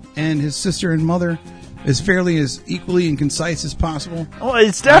fairly, and his sister and mother as fairly, as equally and concise as possible. Well,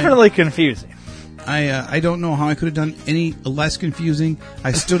 it's definitely confusing. I don't know how I could have done any less confusing.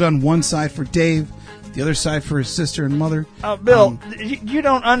 I stood on one side for Dave, the other side for his sister and mother. Bill, you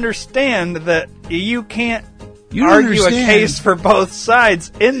don't understand that you can't argue a case for both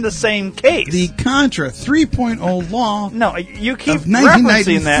sides in the same case. The Contra 3.0 law. No, you keep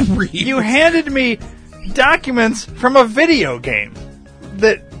referencing that. You handed me documents from a video game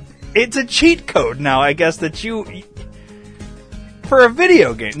that. It's a cheat code now, I guess, that you... For a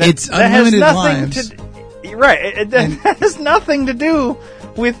video game. It's unlimited lives. Right. That has nothing to do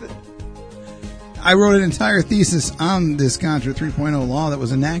with... I wrote an entire thesis on this Contra 3.0 law that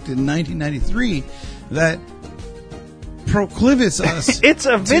was enacted in 1993 that proclivits us... It's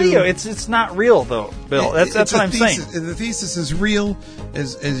a video. It's not real, though, Bill. That's what I'm saying. The thesis is real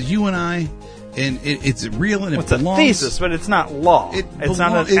as you and I... And it's real and it belongs. It's a thesis, but it's not law. It's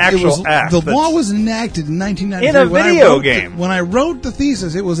not an actual act. The law was enacted in 1993. In a video game. When I wrote the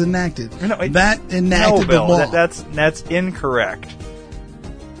thesis, it was enacted. That enacted Bill, the law. That's incorrect.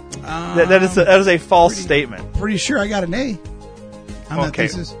 That is a false statement. Pretty sure I got an A on that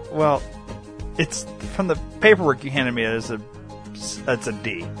thesis. Well, it's from the paperwork you handed me. That's a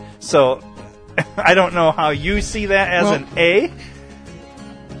D. So I don't know how you see that as an A.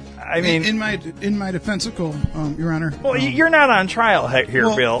 I mean, in my defensical, Your Honor. Well, you're not on trial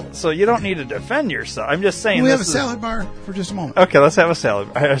here, Bill, so you don't need to defend yourself. I'm just saying. We have a salad bar for just a moment. Okay, let's have a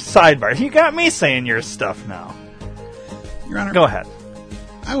sidebar. You got me saying your stuff now. Your Honor, go ahead.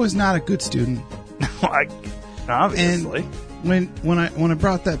 I was not a good student. Obviously. And when I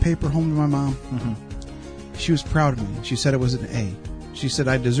brought that paper home to my mom, she was proud of me. She said it was an A. She said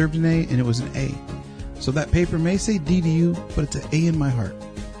I deserved an A, and it was an A. So that paper may say D to you, but it's an A in my heart.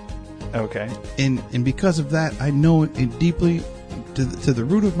 Okay. And because of that, I know it deeply to the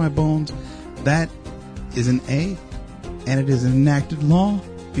root of my bones that is an A, and it is an enacted law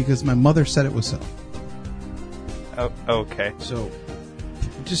because my mother said it was so. Oh, okay. So,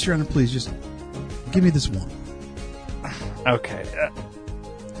 just, Your Honor, please just give me this one. Okay.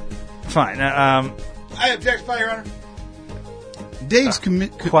 Fine. I object, Your Honor. Dave's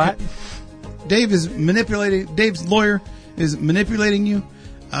What? Dave is manipulating. Dave's lawyer is manipulating you.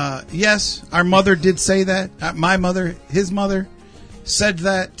 Yes, our mother did say that. My mother, his mother, said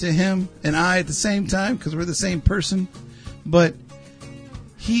that to him and I at the same time because we're the same person. But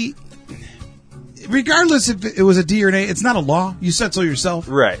regardless if it was a D or an A, it's not a law. You said so yourself,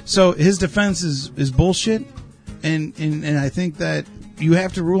 Right. So his defense is bullshit, and I think that you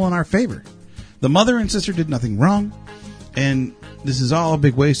have to rule in our favor. The mother and sister did nothing wrong, and this is all a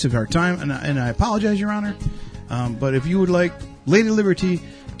big waste of our time, and I apologize, Your Honor. But if you would like Lady Liberty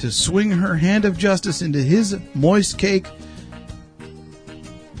to swing her hand of justice into his moist cake,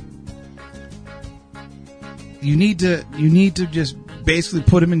 you need to just basically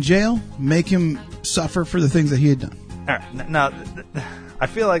put him in jail, make him suffer for the things that he had done. All right. Now, I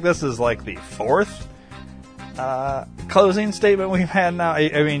feel like this is like the fourth closing statement we've had now.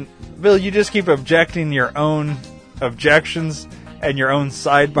 I mean, Bill, you just keep objecting your own objections and your own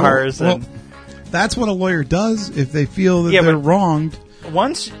sidebars. Well, that's what a lawyer does if they feel that they're wronged.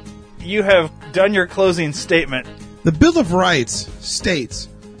 Once you have done your closing statement, the Bill of Rights states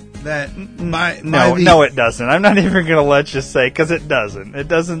that no, it doesn't. I'm not even going to let you say, because it doesn't. It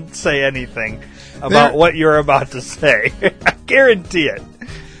doesn't say anything about what you're about to say. I guarantee it.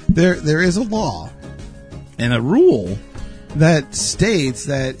 There is a law and a rule that states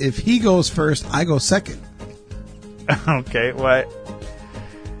that if he goes first, I go second. Okay, what?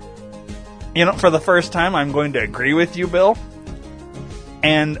 You know, for the first time, I'm going to agree with you, Bill.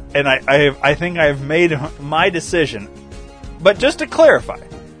 And I think I've made my decision. But just to clarify,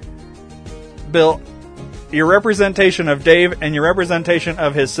 Bill, your representation of Dave and your representation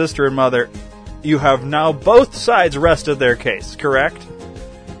of his sister and mother, you have now both sides rested their case, correct?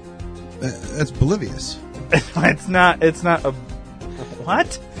 That's oblivious. It's not a...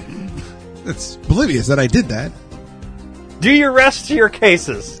 What? It's oblivious that I did that. Do you rest your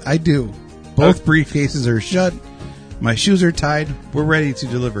cases? I do. Both briefcases are shut. My shoes are tied. We're ready to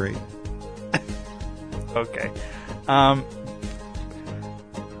deliberate. Okay.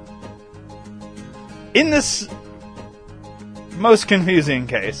 In this most confusing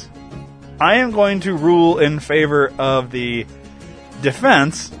case, I am going to rule in favor of the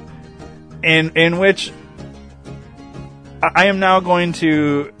defense, in which I am now going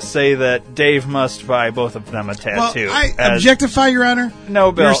to say that Dave must buy both of them a tattoo. Well, I objectify, Your Honor.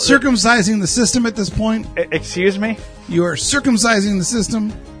 No, Bill. You're circumcising the system at this point. Excuse me? You are circumcising the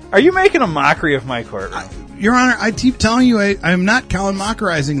system. Are you making a mockery of my courtroom? Your Honor, I keep telling you I am not Colin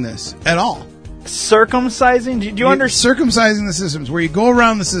Mockerizing this at all. Circumcising? Do you understand? Circumcising the systems. Where you go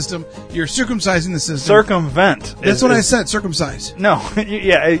around the system, you're circumcising the system. Circumvent. That's what I said, circumcise. No,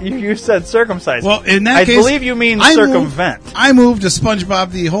 you said circumcise. Well, in that case, I believe you mean circumvent. I moved to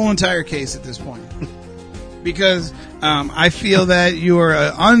SpongeBob the whole entire case at this point. Because I feel that you are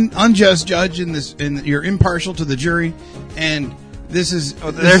an unjust judge in this, and you're impartial to the jury, and this is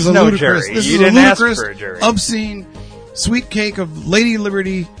there's no ludicrous, jury. This You is didn't a ask ludicrous, for a jury. obscene, sweet cake of Lady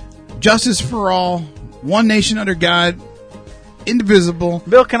Liberty, justice for all, one nation under God, indivisible.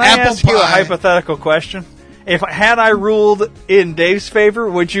 Bill, can I ask you a pie. hypothetical question? Had I ruled in Dave's favor,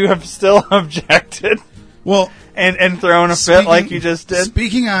 would you have still objected? Well, and thrown a fit like you just did?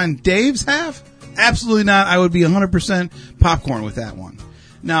 Speaking on Dave's half, absolutely not. I would be 100% popcorn with that one.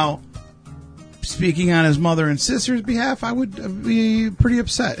 Now, speaking on his mother and sister's behalf, I would be pretty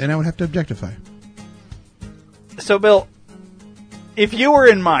upset, and I would have to objectify. So, Bill, if you were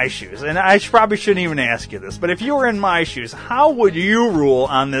in my shoes, and I probably shouldn't even ask you this, but if you were in my shoes, how would you rule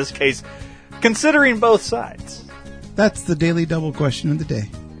on this case, considering both sides? That's the daily double question of the day.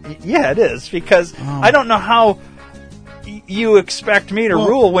 Yeah, it is, because I don't know how you expect me to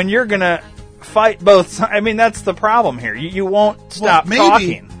rule when you're going to fight both sides. I mean, that's the problem here. You won't stop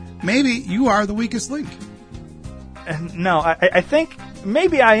talking. Maybe you are the weakest link. No, I think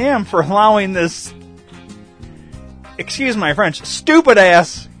maybe I am for allowing this, excuse my French,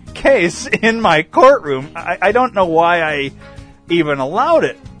 stupid-ass case in my courtroom. I don't know why I even allowed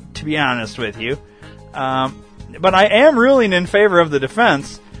it, to be honest with you. But I am ruling in favor of the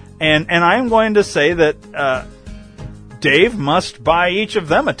defense, and I am going to say that Dave must buy each of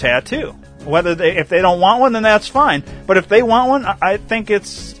them a tattoo. If they don't want one, then that's fine. But if they want one, I think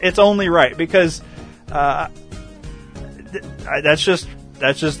it's only right, because that's just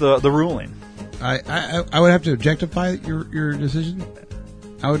the ruling. I would have to objectify your decision.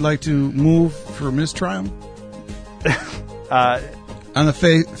 I would like to move for mistrial on the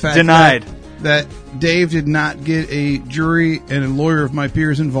fact Denied. that Dave did not get a jury and a lawyer of my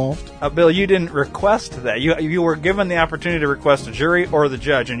peers involved. Bill, you didn't request that. You were given the opportunity to request a jury or the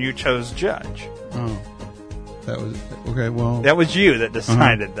judge, and you chose judge. Oh, that was okay. Well, That was you that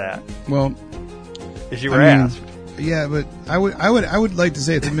decided that, well, as you were asked. yeah, but I would like to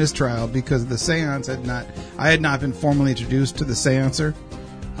say it's a mistrial because the seance I had not been formally introduced to the seancer.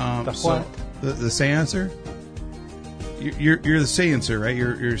 The what? The seancer. You're the seancer, right?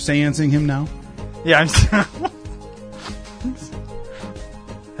 You're seancing him now. Yeah, I'm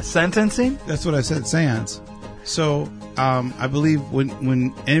sentencing. That's what I said, seance. So I believe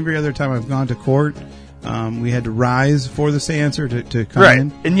when every other time I've gone to court, we had to rise for the seancer to come Right,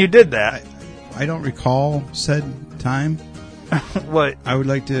 in. and you did that. I don't recall said time. What? I would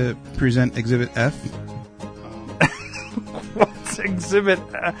like to present Exhibit F. What's exhibit?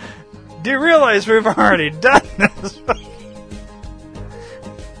 Do you realize we've already done this?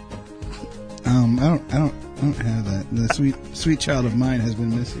 I don't have that. The sweet child of mine has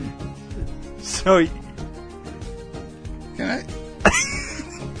been missing. So, Can I?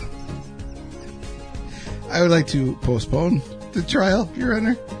 I would like to postpone the trial, Your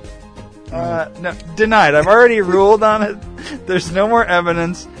Honor. no, denied. I've already ruled on it. There's no more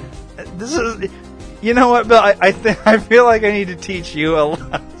evidence. This is, you know what, Bill? I feel like I need to teach you a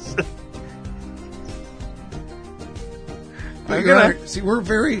lesson. Your Honor, see,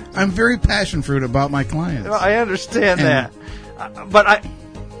 I'm very passion fruit about my clients. Well, I understand that, but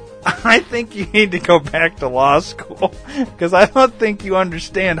I think you need to go back to law school because I don't think you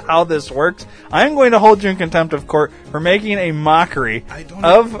understand how this works. I'm going to hold you in contempt of court for making a mockery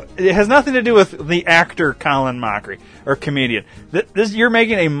of. It has nothing to do with the actor Colin Mockery or comedian. You're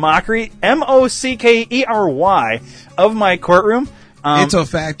making a mockery, MOCKERY, of my courtroom. It's a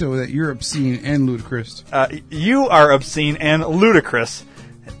facto that you're obscene and ludicrous. You are obscene and ludicrous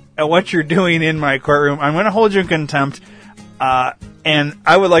at what you're doing in my courtroom. I'm going to hold you in contempt, and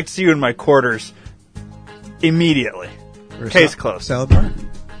I would like to see you in my quarters immediately. Case closed. Salad bar?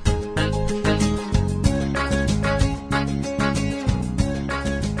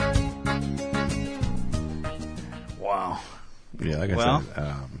 Wow. Yeah, like I Well,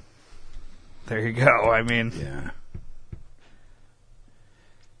 said, there you go. I mean, yeah.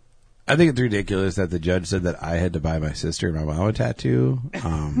 I think it's ridiculous that the judge said that I had to buy my sister and my mom a tattoo.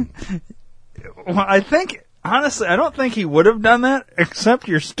 well, I think, honestly, I don't think he would have done that, except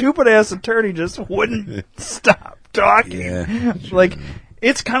your stupid-ass attorney just wouldn't stop talking. Yeah. Like,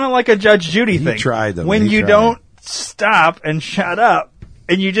 it's kind of like a Judge Judy thing. tried, though. When He you tried. don't stop and shut up,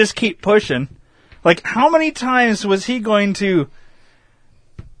 and you just keep pushing. Like, how many times was he going to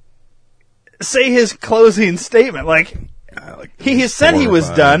say his closing statement? Like, he said he was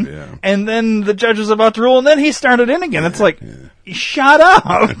 4 or 5, done, yeah. and then the judge was about to rule, and then he started in again. It's like, shut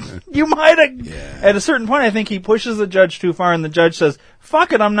up. You might have. Yeah. At a certain point, I think he pushes the judge too far, and the judge says,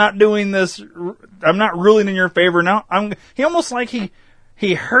 fuck it, I'm not doing this. I'm not ruling in your favor now. He almost like he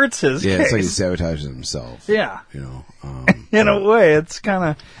hurts his Yeah, case. it's like he sabotages himself. Yeah. You know. In a way, it's kind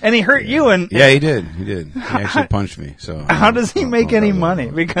of... And he hurt you, and... Yeah, he did. He actually punched me. So How does he make any money?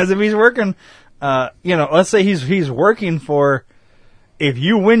 Because if he's working... let's say he's working for, if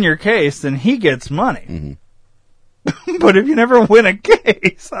you win your case, then he gets money. Mm-hmm. But if you never win a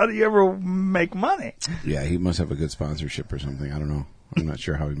case, how do you ever make money? Yeah, he must have a good sponsorship or something. I don't know. I'm not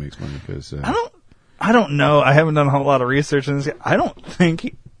sure how he makes money because I don't know. I haven't done a whole lot of research on this. I don't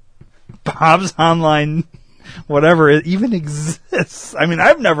think Bob's Online, whatever, it even exists. I mean,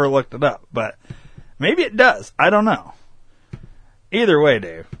 I've never looked it up, but maybe it does. I don't know. Either way,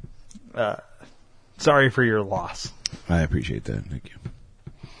 Dave. Sorry for your loss. I appreciate that. Thank you.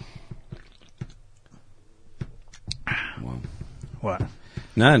 Well, What?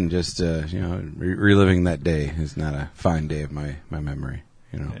 none. Just reliving that day is not a fine day of my memory.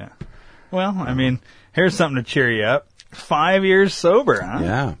 You know. Yeah. Well, I mean, here's something to cheer you up. 5 years sober, huh?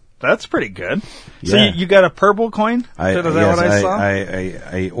 Yeah. That's pretty good. So Yeah. you got a purple coin? Is that what I saw?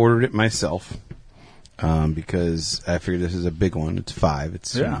 I ordered it myself because I figured this is a big one. It's 5.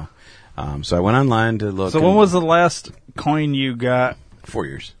 It's Yeah. so I went online to look. So when was the last coin you got? 4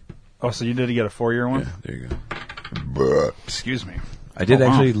 years? Oh, so you did get a 4-year one? Yeah, there you go. Excuse me. I did Oh,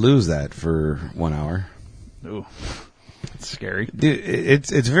 wow. actually lose that for 1 hour. Ooh, that's scary. Dude, it's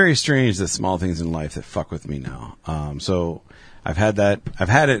very strange, the small things in life that fuck with me now. So I've had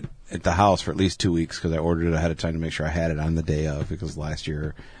it at the house for at least 2 weeks because I ordered it ahead of time to make sure I had it on the day of, because last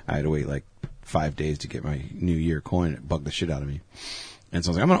year I had to wait like 5 days to get my New Year coin. It bugged the shit out of me. And so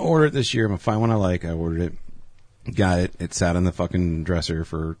I was like, I'm going to order it this year. I'm going to find one I like. I ordered it. Got it. It sat on the fucking dresser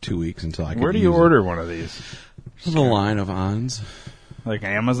for 2 weeks until I could Where do you use order one of these? it. There's a line of Ons. Like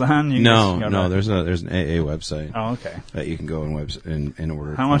Amazon? You No, just no. gotta- There's an AA website Oh, okay. that you can go and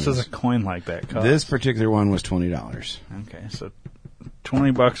order. How much coins. does a coin like that cost? This particular one was $20. Okay, so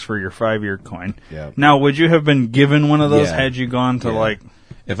 $20 for your 5-year coin. Yeah. Now, would you have been given one of those Yeah. had you gone to Yeah. like?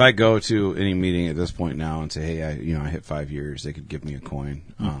 If I go to any meeting at this point now and say, "Hey, I hit 5 years," they could give me a coin.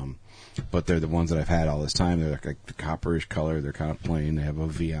 But they're the ones that I've had all this time. They're like the copperish color. They're kind of plain. They have a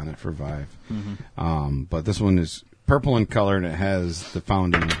V on it for Vive. But this one is purple in color, and it has the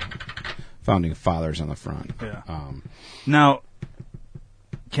founding fathers on the front. Yeah. Now,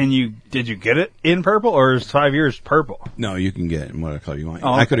 did you get it in purple, or is 5 years purple? No, you can get it in whatever color you want. Oh,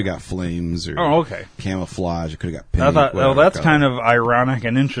 I okay. could have got flames or Oh, okay. camouflage. I could have got pink. I thought, well, whatever that's color. kind of ironic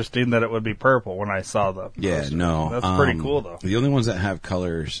and interesting that it would be purple when I saw the Yeah, poster. no. That's pretty cool, though. The only ones that have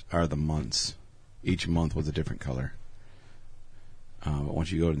colors are the months. Each month was a different color. But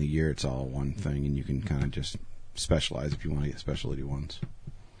once you go to the year, it's all one thing, and you can kind of just specialize if you want to get specialty ones.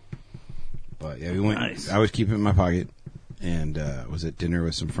 But yeah, we went. Nice. I was keeping it in my pocket, and was at dinner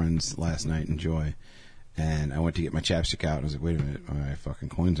with some friends last night in Joy. And I went to get my chapstick out, and I was like, "Wait a minute, my fucking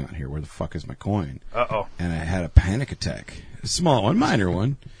coin's not here. Where the fuck is my coin?" Uh-oh. And I had a panic attack. A small one, minor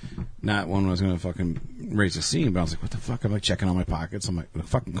one. Not one I was going to fucking raise a scene, but I was like, what the fuck? I'm like checking all my pockets. I'm like, the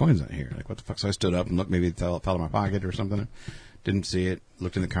fucking coin's not here. Like, what the fuck? So I stood up and looked, maybe it fell in my pocket or something. Didn't see it.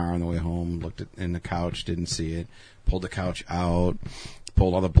 Looked in the car on the way home. Looked in the couch. Didn't see it. Pulled the couch out.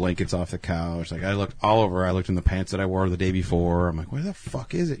 Pulled all the blankets off the couch. Like, I looked all over. I looked in the pants that I wore the day before. I'm like, where the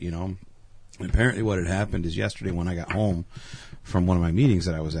fuck is it? You know? And apparently what had happened is yesterday when I got home from one of my meetings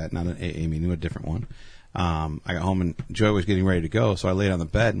that I was at, not an AA meeting, a different one, I got home and Joy was getting ready to go, so I laid on the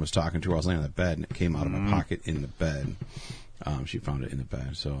bed and was talking to her. I was laying on the bed and it came out of my pocket in the bed. She found it in the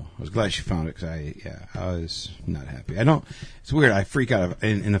bed, so I was glad she found it because I was not happy. It's weird. I freak out.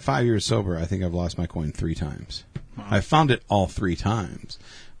 In the 5 years sober, I think I've lost my coin 3 times. I found it all 3 times,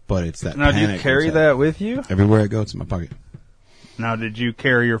 but it's that Now, do panic you carry attack. that with you? Everywhere I go, it's in my pocket. Now, did you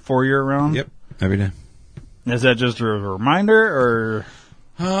carry your 4-year around? Yep, every day. Is that just a reminder, or?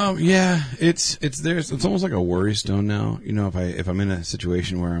 Yeah, it's almost like a worry stone now. You know, if I'm in a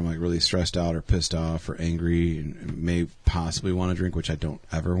situation where I'm like really stressed out or pissed off or angry and may possibly want to drink, which I don't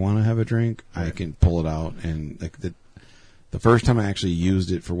ever want to have a drink, right. I can pull it out. And like the first time I actually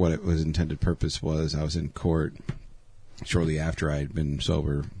used it for what it was intended purpose was I was in court shortly after I had been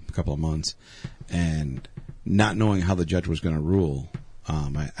sober a couple of months, and not knowing how the judge was going to rule.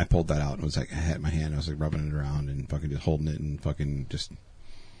 I pulled that out and it was like I had my hand, I was like rubbing it around and fucking just holding it and fucking just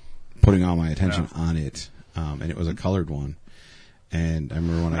putting all my attention on it. And it was a colored one. And I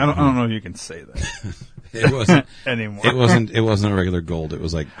remember when I don't know if you can say that. it wasn't anymore. It wasn't a regular gold. It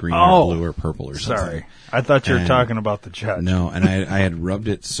was like green or blue or purple or something. Sorry. I thought you were talking about the judge. No, and I had rubbed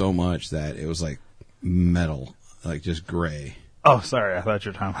it so much that it was like metal, like just gray. Oh, sorry. I thought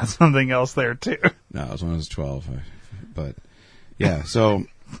you were talking about something else there too. No, it was when I was 12. But yeah, so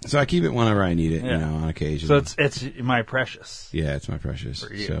I keep it whenever I need it, Yeah. you know, on occasion. So it's my precious. Yeah, it's my precious.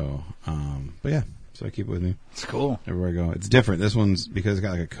 For you. So, but yeah, so I keep it with me It's cool. everywhere I go. It's different. This one's because it's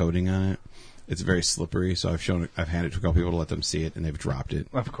got like a coating on it. It's very slippery. So I've handed it to a couple people to let them see it, and they've dropped it.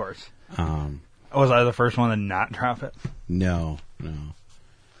 Of course. Um, Was I the first one to not drop it? no.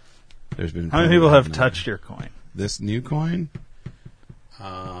 There's been How many people have touched your coin? this new coin?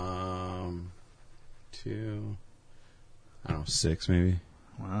 2, I don't know, 6 maybe.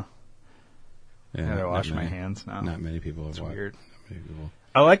 Wow. Yeah, I gotta not wash my many. hands now. Not many people have It's watched. weird. Not many people.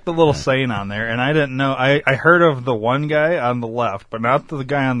 I like the little saying on there, and I didn't know. I heard of the one guy on the left, but not the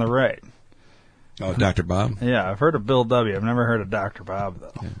guy on the right. Oh, Dr. Bob? Yeah, I've heard of Bill W. I've never heard of Dr. Bob,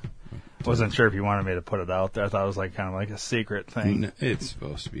 though. Yeah. Wasn't sure if you wanted me to put it out there. I thought it was like kind of like a secret thing. No, it's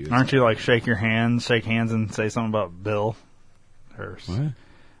supposed to be. Aren't you like shake hands and say something about Bill? Or What?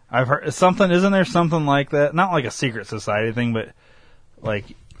 I've heard something. Isn't there something like that? Not like a secret society thing, but like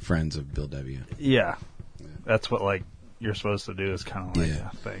Friends of Bill W. yeah, that's what like you're supposed to do is kind of like Yeah.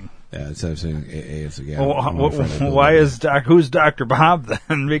 a thing. Yeah, instead of saying AA, it's like, yeah. Well, I'm a friend of Bill why W. is who's Dr. Bob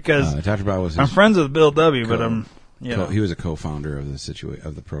then? Because Dr. Bob was I'm his friends with Bill W, but I'm he was a co-founder of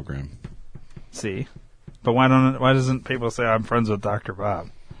of the program. see. But why doesn't people say I'm friends with Dr. Bob?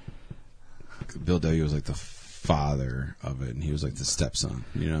 Bill W. was like the father of it, and he was like the stepson.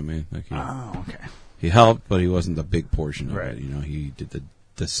 You know what I mean? Like Oh, okay. he helped, but he wasn't the big portion of Right. it. You know, he did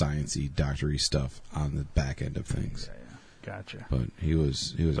the sciencey, doctory stuff on the back end of things. Yeah, gotcha. But he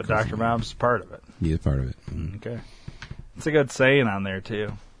was. But Dr. Bob's part of it. He is part of it. Mhm. Okay. It's a good saying on there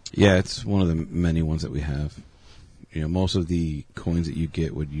too. Yeah, it's one of the many ones that we have. You know, most of the coins that you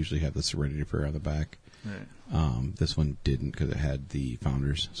get would usually have the Serenity Prayer on the back. Right. This one didn't because it had the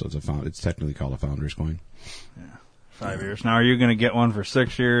founders, so it's technically called a founders coin. 5 years. Now, are you going to get one for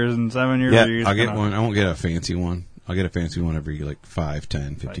 6 years and 7 years? Yeah, or are you I'll just get one. I won't get a fancy one. I'll get a fancy one every 5,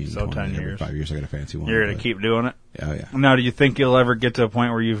 10, 15, So 20. 10 every years. 5 years I get a fancy one. You're going but- to keep doing it? Oh, yeah. Now, do you think you'll ever get to a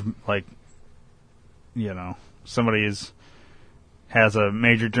point where you've, somebody has a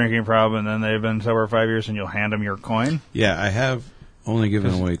major drinking problem and then they've been sober 5 years and you'll hand them your coin? Yeah, I have only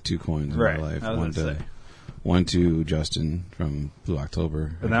given away 2 coins in Right, my life. I was gonna say. One to Justin from Blue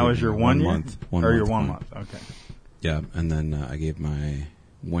October. And I that gave was your him 1 year? month. Or your 1 coin. month, okay. Yeah, and then I gave my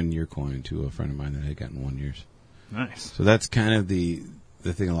 1 year coin to a friend of mine that had gotten 1 year's. Nice. So that's kind of the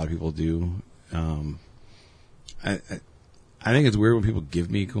thing a lot of people do. I think it's weird when people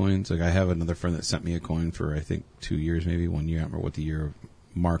give me coins. Like, I have another friend that sent me a coin for, I think, 2 years, maybe 1 year. I don't remember what the year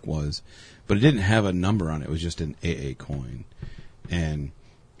mark was. But it didn't have a number on it. It was just an AA coin. And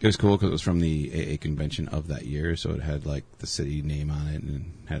it was cool because it was from the AA convention of that year. So it had, the city name on it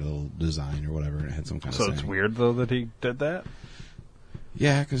and had a little design or whatever. And it had some kind of So it's saying. weird, though, that he did that?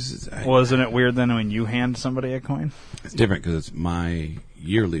 Yeah, because Wasn't it weird then when you hand somebody a coin? it's different because it's my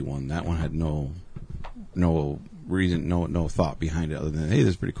yearly one. That one had no reason, no thought behind it other than, hey,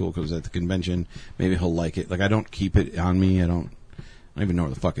 this is pretty cool because at the convention, maybe he'll like it. Like, I don't keep it on me. I don't even know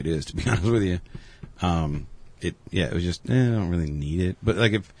where the fuck it is, to be honest with you. It was just, I don't really need it. But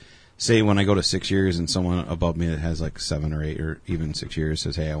if, say when I go to 6 years and someone above me that has 7 or 8 or even 6 years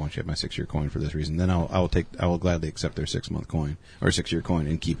says, hey, I want you to have my 6 year coin for this reason, then I will gladly accept their 6 month coin or 6 year coin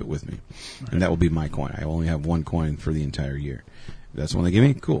and keep it with me. Right. And that will be my coin. I only have 1 coin for the entire year. If that's the one they give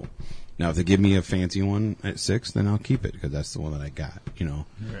me, cool. Now, if they give me a fancy one at 6, then I'll keep it because that's the one that I got,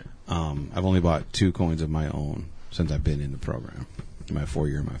 Right. I've only bought 2 coins of my own since I've been in the program. My 4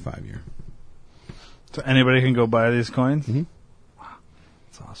 year and my 5 year. So anybody can go buy these coins? Mm-hmm. Wow.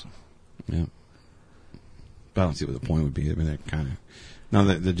 That's awesome. Yeah. But I don't see what the point would be. I mean, they're kind of... No,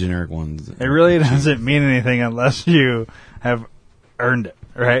 the generic ones... It really doesn't mean anything unless you have earned it,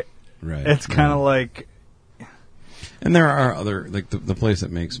 right? Right. It's kind of like... And there are other... the place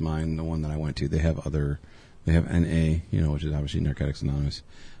that makes mine, the one that I went to, they have NA, which is obviously Narcotics Anonymous.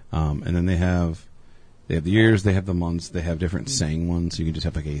 And then they have the years, they have the months, they have different saying ones. So you can just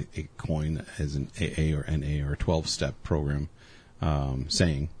have a coin that has an AA or NA or a 12-step program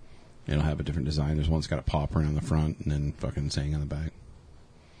saying. It'll have a different design. There's one that's got a paw print on the front and then fucking saying on the back.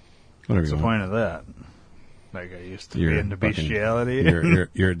 Whatever What's you the want. point of that? Like, I used to You're be into fucking- bestiality.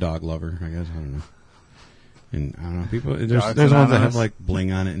 You're a dog lover, I guess. I don't know. And I don't know, people. There's Dogs ones that Anonymous. have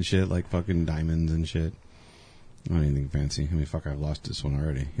bling on it and shit, like fucking diamonds and shit. Not anything fancy. I mean, fuck, I've lost this one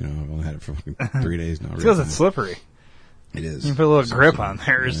already. I've only had it for fucking 3 days now. It's because it's slippery. It is. You can put a little So- grip on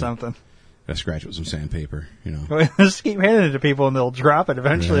there or yeah. something. Gotta scratch it with some sandpaper, Just keep handing it to people and they'll drop it.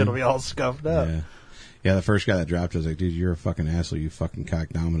 Eventually Right. it'll be all scuffed up. Yeah, the first guy that dropped it was like, dude, you're a fucking asshole. You fucking cock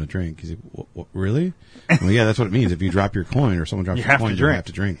down, I'm gonna drink. He's like, what, really? Well, yeah, that's what it means. If you drop your coin or someone drops You your have to coin, you drink. have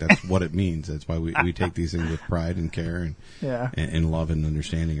to drink. That's what it means. That's why we take these things with pride and care and, Yeah. and love and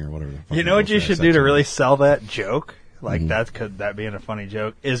understanding or whatever. the fucking You know what you bullshit should do to section really is. sell that joke? Like Mm-hmm. that being a funny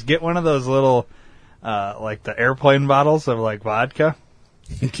joke is get one of those little, the airplane bottles of vodka,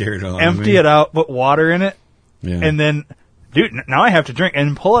 Carry it on. empty it out, put water in it, Yeah. and then, dude, now I have to drink,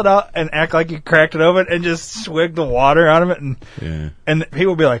 and pull it out and act like you cracked it open and just swig the water out of it, and people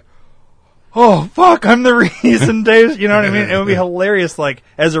will be like, oh fuck, I'm the reason, Dave. You know what I mean? It would be hilarious,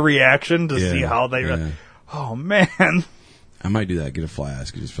 as a reaction to see how they. Yeah. Oh man. I might do that. Get a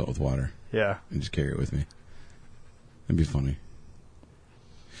flask and just fill it with water Yeah. and just carry it with me. That'd be funny.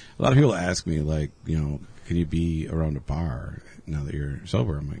 A lot of people ask me, can you be around a bar now that you're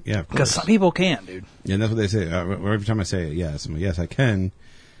sober? I'm like, yeah, of course. Because some people can't, dude. Yeah, and that's what they say. Every time I say it, yes, I'm like, yes, I can,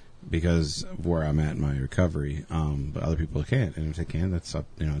 because of where I'm at in my recovery. But other people can't, and if they can, that's up.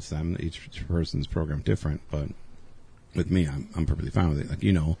 It's them. Each person's program different. But with me, I'm perfectly fine with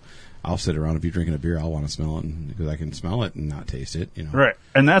it. I'll sit around. If you're drinking a beer, I'll want to smell it because I can smell it and not taste it. Right,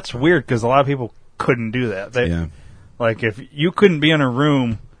 and that's weird because a lot of people couldn't do that. Yeah. If you couldn't be in a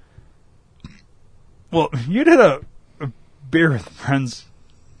room, well, you did a beer with friends.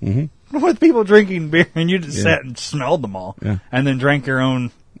 Mm-hmm. With people drinking beer, and you just Yeah. sat and smelled them all, Yeah. and then drank your own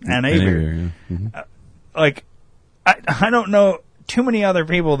NA beer. Yeah. Mm-hmm. I don't know too many other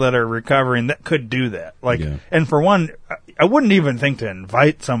people that are recovering that could do that. Yeah. And for one, I wouldn't even think to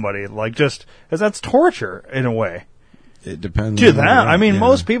invite somebody, just because that's torture in a way. It depends. To on them, where you're I mean, at.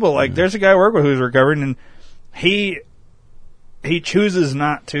 most people there's a guy I work with who's recovering, and he chooses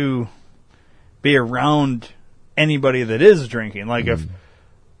not to be around anybody that is drinking. If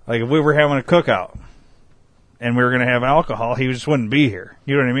we were having a cookout and we were going to have alcohol, he just wouldn't be here.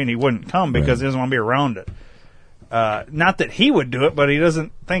 You know what I mean? He wouldn't come because he doesn't want to be around it. Not that he would do it, but he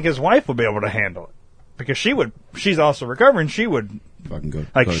doesn't think his wife would be able to handle it. Because she's also recovering, she would, Fucking go.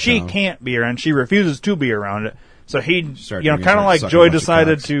 like, go to she town. can't be around, she refuses to be around it. So he, Start kind drinking, of like suck a Joy bunch of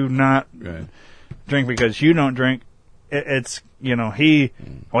decided cocks. to not Right. drink because you don't drink. It's, he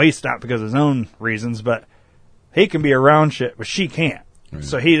stopped because of his own reasons, but he can be around shit, but she can't. Right.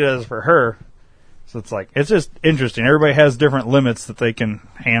 So he does for her. So it's like, it's just interesting. Everybody has different limits that they can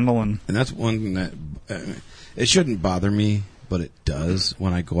handle. And that's one thing that it shouldn't bother me, but it does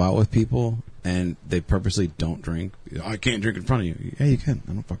when I go out with people and they purposely don't drink. I can't drink in front of you. Yeah, you can.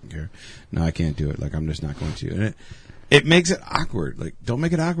 I don't fucking care. No, I can't do it. Like, I'm just not going to. And it makes it awkward. Like, don't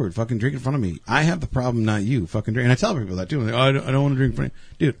make it awkward. Fucking drink in front of me. I have the problem, not you. Fucking drink. And I tell people that too. I'm like, I don't want to drink in front of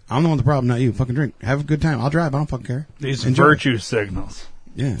you. Dude, I'm the one with the problem, not you. Fucking drink. Have a good time. I'll drive. I don't fucking care. these Enjoy. virtue signals.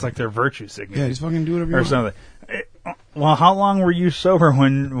 Yeah. It's like their virtue signals. Yeah, just fucking do whatever you Or want. something. Well, how long were you sober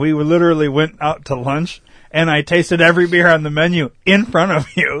when we literally went out to lunch and I tasted every beer on the menu in front of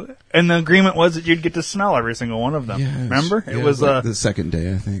you? And the agreement was that you'd get to smell every single one of them. Yeah, Remember? yeah, It was like the second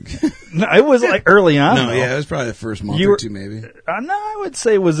day, I think. no, it was like early on. No, though. yeah, it was probably the first month You or were- two, maybe. No, I would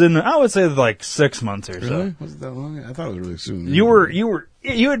say like 6 months or so. Really? Was it that long? I thought it was really soon.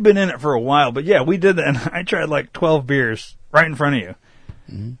 You had been in it for a while, but yeah, we did that. And I tried like 12 beers right in front of you.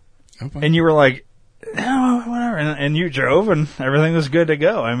 I'm fine. And you were like, no, whatever. And you drove and everything was good to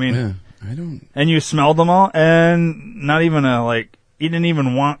go. I mean, Yeah, I don't. and you smelled them all and not even you didn't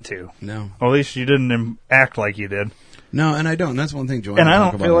even want to. No. Well, at least you didn't act like you did. No, and I don't. That's one thing, Joanne. And I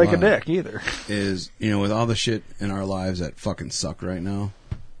talk don't about feel like a lot dick either. Is, with all the shit in our lives that fucking suck right now,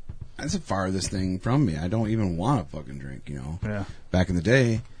 that's the farthest thing from me. I don't even want to fucking drink, Yeah. Back in the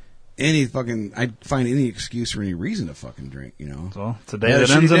day, I'd find any excuse for any reason to fucking drink, So it's a day Had a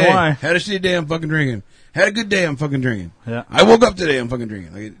that ends shitty in day. Y. Had a shitty day, I'm fucking drinking. Had a good day, I'm fucking drinking. Yeah. I woke up today, I'm fucking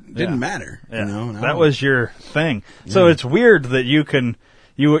drinking. Like, it didn't Yeah. matter, Yeah. and I That don't- was your thing. So it's weird that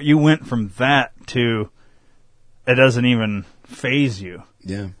you went from that to it doesn't even phase you.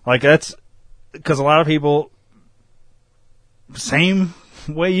 Yeah. Like that's because a lot of people, same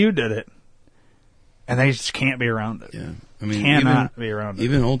way you did it, and they just can't be around it. Yeah. I mean, Cannot be around it.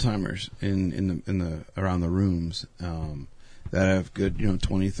 even old timers in the around the rooms that have good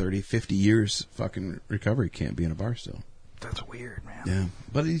 20, 30, 50 years fucking recovery can't be in a bar still. That's weird, man. Yeah,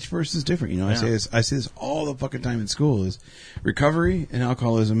 but each person is different. I Yeah. say this all the fucking time in school: is recovery and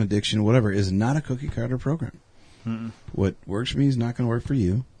alcoholism, addiction, whatever, is not a cookie cutter program. What works for me is not going to work for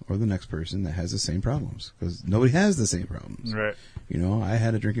you or the next person that has the same problems, because nobody has the same problems. Right. I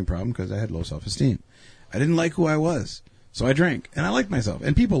had a drinking problem because I had low self-esteem. I didn't like who I was, so I drank, and I liked myself,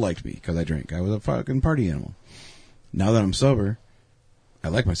 and people liked me because I drank. I was a fucking party animal. Now that I'm sober, I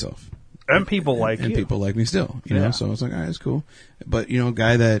like myself. And people like and you. people like me still, Yeah. So I was like, all right, that's cool. But, a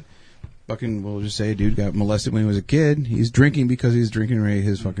guy that fucking, we'll just say a dude got molested when he was a kid, he's drinking because he's drinking away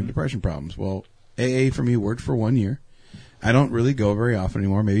his fucking depression problems. Well, AA for me worked for 1 year. I don't really go very often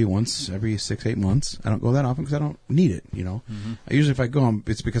anymore, maybe once every 6-8 months. I don't go that often because I don't need it, I usually, if I go,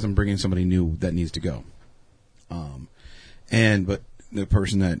 it's because I'm bringing somebody new that needs to go. But the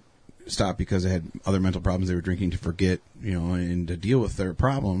person that stopped because they had other mental problems they were drinking to forget, and to deal with their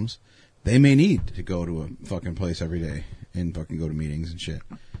problems, they may need to go to a fucking place every day and fucking go to meetings and shit.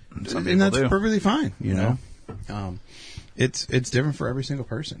 Some And people that's do. perfectly fine, It's different for every single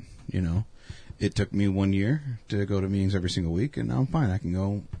person, It took me 1 year to go to meetings every single week, and now I'm fine. I can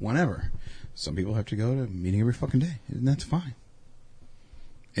go whenever. Some people have to go to a meeting every fucking day, and that's fine.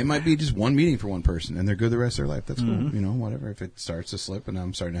 It might be just one meeting for one person, and they're good the rest of their life. That's cool, whatever. If it starts to slip and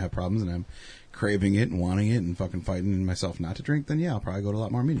I'm starting to have problems and I'm craving it and wanting it and fucking fighting myself not to drink, then yeah, I'll probably go to a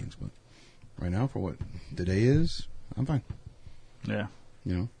lot more meetings. But right now, for what the day is, I'm fine. Yeah.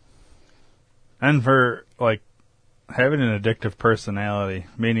 And for like having an addictive personality,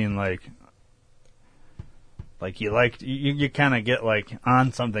 meaning like you kind of get like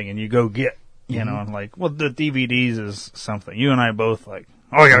on something and you go get, and like, well, the DVDs is something. You and I both like,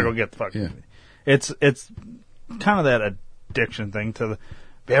 oh, I gotta go get the fucking DVD. It's kind of that addiction thing to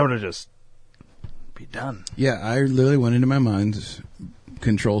be able to just be done. Yeah, I literally went into my mind's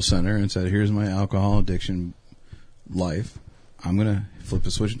control center and said, here's my alcohol addiction life. I'm going to flip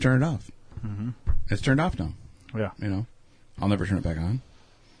the switch and turn it off. Mm-hmm. It's turned off now. Yeah. I'll never turn it back on.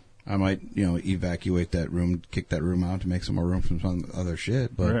 I might, evacuate that room, kick that room out to make some more room for some other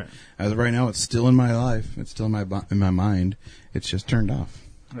shit. But Right. as of right now, it's still in my life. It's still in my mind. It's just turned off.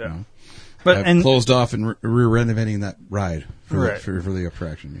 Yeah. But I've closed off and re-renovating that ride for, Right. for the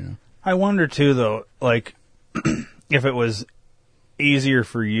attraction, I wonder too, though, like if it was easier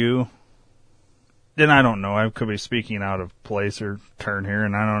for you and I don't know, I could be speaking out of place or turn here,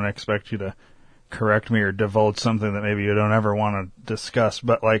 and I don't expect you to correct me or divulge something that maybe you don't ever want to discuss,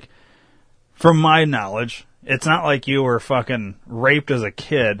 but like, from my knowledge, it's not like you were fucking raped as a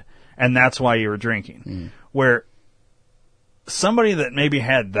kid and that's why you were drinking. Where somebody that maybe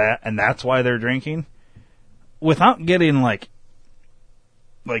had that and that's why they're drinking, without getting like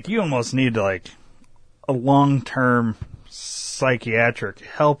you almost need to like a long-term psychiatric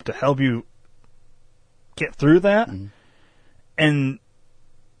help to help you get through that. And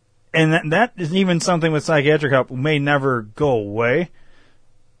that is even something with psychiatric help may never go away,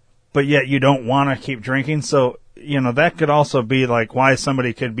 but yet you don't want to keep drinking. So, that could also be like why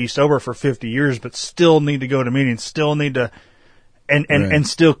somebody could be sober for 50 years, but still need to go to meetings, still need to, and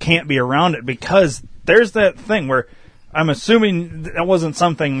still can't be around it, because there's that thing where I'm assuming that wasn't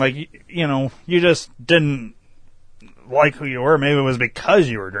something like, you just didn't like who you were. Maybe it was because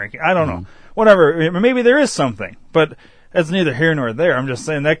you were drinking. I don't know. Whatever. Maybe there is something, but that's neither here nor there. I'm just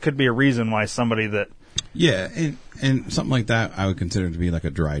saying that could be a reason why somebody that... Yeah, and something like that I would consider to be like a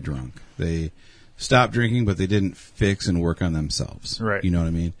dry drunk. They stopped drinking, but they didn't fix and work on themselves. Right. You know what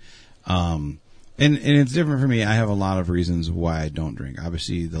I mean? And it's different for me. I have a lot of reasons why I don't drink.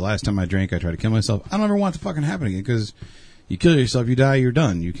 Obviously, the last time I drank, I tried to kill myself. I don't ever want it to fucking happen again, because you kill yourself, you die, you're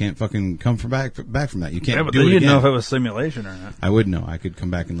done. You can't fucking come back from that. You can't but do it you'd again. know if it was simulation or not. I would know. I could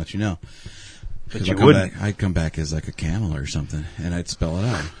come back and let you know. But you wouldn't. I'd come back as like a camel or something, and I'd spell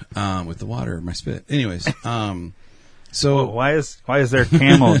it out with the water in my spit. Anyways, so why is there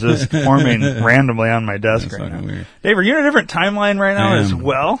camel just forming randomly on my desk that's right now? fucking weird. Dave, are you in a different timeline right now as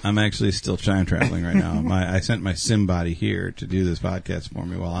well? I'm actually still time traveling right now. I sent my sim body here to do this podcast for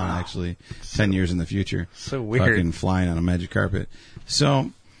me while I'm actually 10 years in the future. So weird. Fucking flying on a magic carpet. So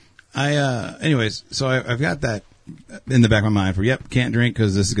anyways, I've got that in the back of my mind for, can't drink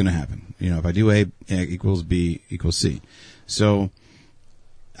because this is going to happen. If I do A equals B equals C. So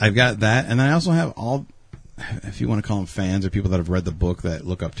I've got that. And then I also have all, if you want to call them fans or people that have read the book that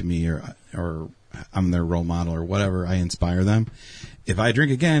look up to me or I'm their role model or whatever, I inspire them. If I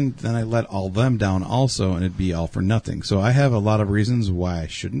drink again, then I let all them down also, and it'd be all for nothing. So I have a lot of reasons why I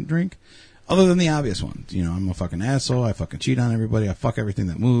shouldn't drink, other than the obvious ones. I'm a fucking asshole. I fucking cheat on everybody. I fuck everything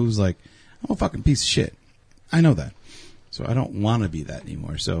that moves. Like, I'm a fucking piece of shit. I know that. So I don't want to be that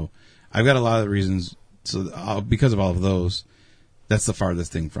anymore. So I've got a lot of reasons. So because of all of those, that's the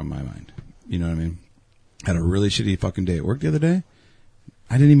farthest thing from my mind. You know what I mean? Had a really shitty fucking day at work the other day.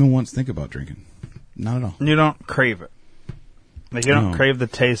 I didn't even once think about drinking. Not at all. You don't crave it. Like, you don't crave the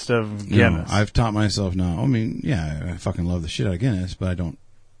taste of Guinness. No, I've taught myself now. I mean, yeah, I fucking love the shit out of Guinness, but I don't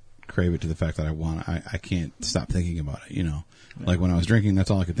crave it to the fact that I can't stop thinking about it, Like when I was drinking, that's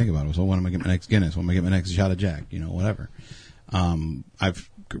all I could think about was, when am I getting my next Guinness? When am I getting my next shot of Jack? Whatever. I've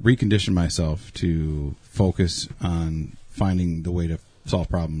reconditioned myself to focus on finding the way to solve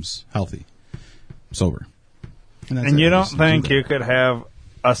problems healthy, sober. And you don't think you could have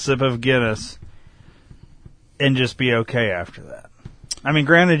a sip of Guinness and just be okay after that? I mean,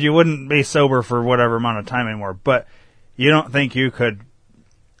 granted, you wouldn't be sober for whatever amount of time anymore, but you don't think you could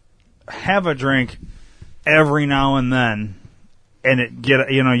have a drink every now and then and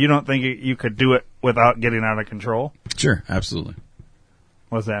you don't think you could do it without getting out of control? Sure, absolutely.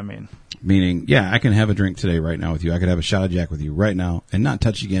 What does that mean? Meaning, I can have a drink today right now with you. I could have a shot of Jack with you right now and not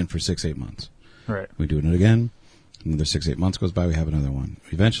touch you again for 6-8 months. Right. We do it again. Another 6-8 months goes by, we have another one.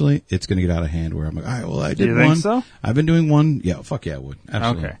 Eventually, it's going to get out of hand where I'm like, all right, well, I did one. Do you think so? I've been doing one. Yeah, fuck yeah, I would.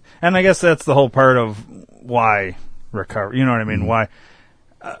 Absolutely. Okay. And I guess that's the whole part of why recover. You know what I mean? Mm-hmm. Why?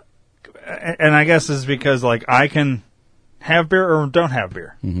 And I guess it's because, like, I can have beer or don't have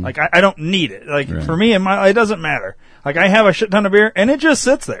beer. Mm-hmm. Like, I don't need it. Like, right. For me, it doesn't matter. Like, I have a shit ton of beer, and it just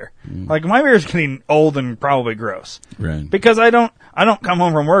sits there. Mm-hmm. Like, my beer's getting old and probably gross. Right. Because I don't come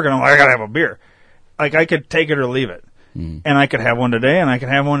home from work and I'm like, I gotta have a beer. Like, I could take it or leave it. Mm-hmm. And I could have one today, and I could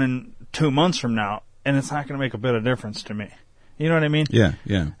have one in 2 months from now, and it's not going to make a bit of difference to me. You know what I mean? Yeah,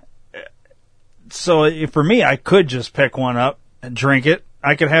 yeah. So for me, I could just pick one up and drink it.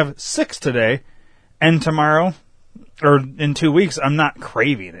 I could have 6 today, and tomorrow, or in 2 weeks, I'm not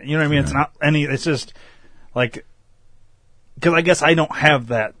craving it. You know what I mean? Right. It's not it's just like, because I guess I don't have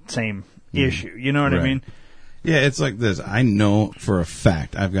that same issue. You know what I Right. mean? Yeah, it's like this. I know for a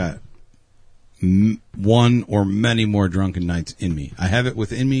fact I've got one or many more drunken nights in me. I have it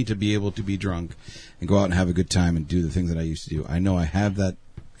within me to be able to be drunk and go out and have a good time and do the things that I used to do. I know I have that.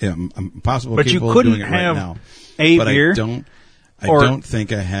 Yeah, I'm possible. But you capable couldn't of doing it have right now. a But beer. I don't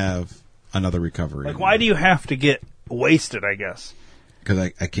think I have another recovery. Like, why do you have to get wasted, I guess? Because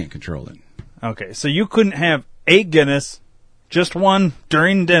I can't control it. Okay, so you couldn't have 8 Guinness, just one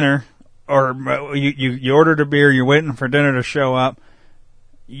during dinner, or you ordered a beer, you're waiting for dinner to show up,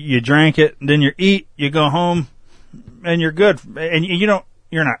 you drank it, then you eat, you go home, and you're good, and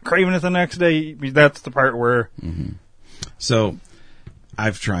you're not craving it the next day. That's the part where. Mm-hmm. So,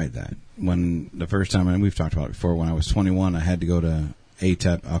 I've tried that. When the first time, and we've talked about it before, when I was 21, I had to go to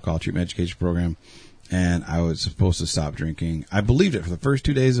ATEP, Alcohol Treatment Education Program, and I was supposed to stop drinking. I believed it for the first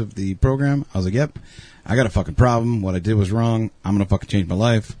 2 days of the program. I was like, yep, I got a fucking problem. What I did was wrong. I'm going to fucking change my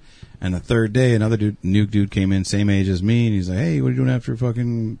life. And the third day, another new dude came in, same age as me, and he's like, hey, what are you doing after a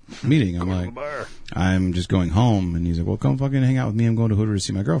fucking meeting? I'm like, I'm just going home. And he's like, well, come fucking hang out with me. I'm going to Hooters to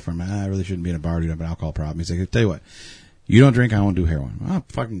see my girlfriend. I really shouldn't be in a bar. Dude, I have an alcohol problem. He's like, I'll tell you what, you don't drink, I won't do heroin. Oh,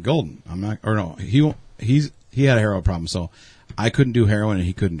 fucking golden. I'm not, or no, he had a heroin problem, so I couldn't do heroin and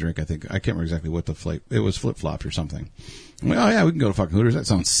he couldn't drink. I can't remember exactly what it was flip-flopped or something. I'm like, oh yeah, we can go to fucking Hooters. That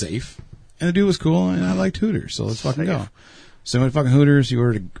sounds safe. And the dude was cool and I liked Hooters, so let's fucking go. So I went to fucking Hooters. He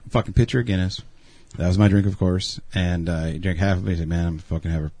ordered a fucking pitcher of Guinness. That was my drink, of course. And he drank half of it. He said, man, I'm fucking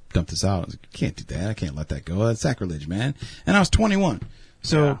have her dump this out. I was like, you can't do that. I can't let that go. That's sacrilege, man. And I was 21.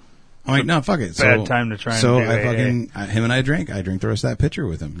 So yeah. I'm like, no, fuck it. Bad time to try and do him and I drank the rest of that pitcher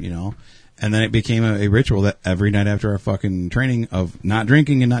with him, And then it became a ritual that every night after our fucking training of not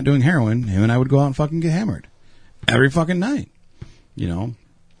drinking and not doing heroin, him and I would go out and fucking get hammered. Every fucking night.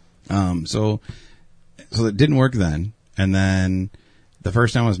 So it didn't work then. And then the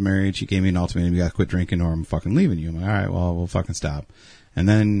first time I was married, she gave me an ultimatum: you gotta quit drinking or I'm fucking leaving you. I'm like, all right, well, we'll fucking stop. And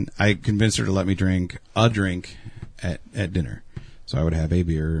then I convinced her to let me drink a drink at dinner. So I would have a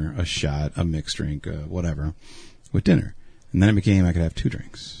beer, a shot, a mixed drink, whatever, with dinner. And then it became I could have 2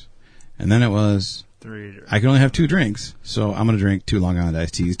 drinks. And then it was 3 drinks. I can only have 2 drinks, so I'm going to drink 2 Long Island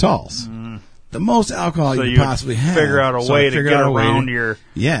iced teas talls. The most alcohol you possibly have. Figure out a way to get around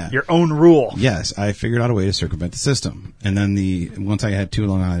your own rule. Yes, I figured out a way to circumvent the system. And then once I had 2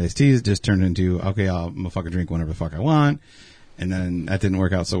 Long Island iced teas, it just turned into, okay, I'm going to fucking drink whenever the fuck I want. And then that didn't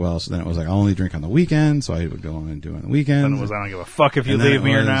work out so well, so then it was like, I'll only drink on the weekend, so I would go on and do it on the weekend. Then it was, I don't give a fuck if you leave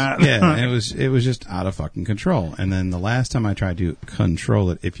me or not. Yeah, and it was just out of fucking control. And then the last time I tried to control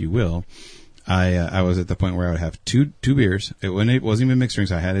it, if you will, I was at the point where I would have two beers. When it wasn't even mixed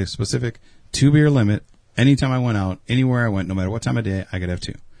drinks, I had a specific 2-beer limit. Anytime I went out, anywhere I went, no matter what time of day, I could have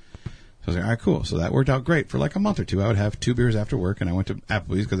 2. So I was like, all right, cool. So that worked out great for like a month or 2. I would have 2 beers after work, and I went to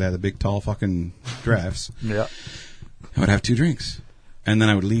Applebee's because I had the big, tall fucking drafts. Yeah. I would have 2 drinks. And then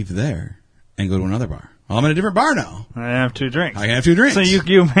I would leave there and go to another bar. Well, I'm at a different bar now. I have 2 drinks. I can have 2 drinks. So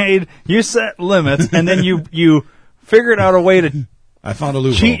you set limits, and then you figured out a way to I found a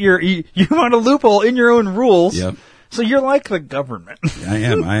loophole. cheat you found a loophole in your own rules. Yep. So you're like the government. I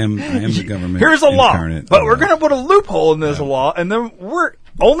am the government. Here's a law, but we're going to put a loophole in this law, and then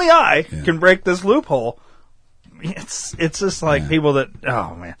only I can break this loophole. It's just like people that,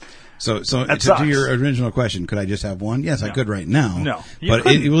 oh man. So to your original question, could I just have one? Yes, No. I could right now. No, but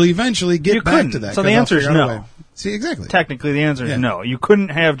it will eventually get back to that. So the answer is no. See, exactly. Technically, the answer is no. You couldn't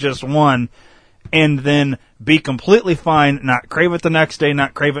have just one and then be completely fine, not crave it the next day,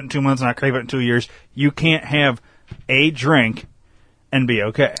 not crave it in 2 months, not crave it in 2 years. You can't have a drink and be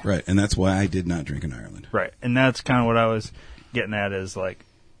okay. Right, and that's why I did not drink in Ireland. Right, and that's kind of what I was getting at is like,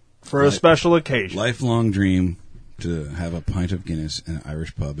 for a special occasion. Lifelong dream to have a pint of Guinness in an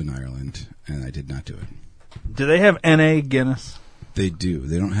Irish pub in Ireland, and I did not do it. Do they have NA Guinness? They do.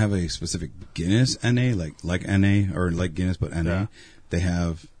 They don't have a specific Guinness NA, like NA, or like Guinness, but NA. Yeah. They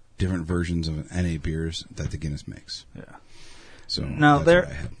have different versions of NA beers that the Guinness makes. Yeah. So now that's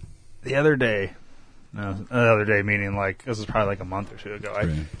what I had. the other day meaning like, this was probably like a month or 2 ago,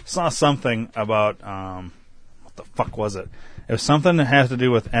 I saw something about, what the fuck was it? It was something that has to do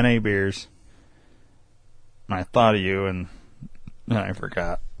with NA beers. And I thought of you, and I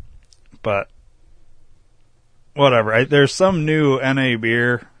forgot. But whatever. There's some new NA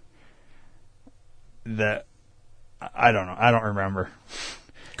beer that I don't know. I don't remember.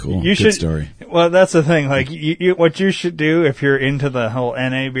 Cool. Good story. Well, that's the thing. Like, what you should do if you're into the whole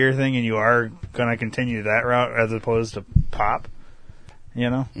NA beer thing, and you are going to continue that route as opposed to pop,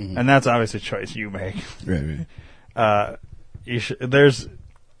 mm-hmm. And that's obviously a choice you make. Right. You should. There's.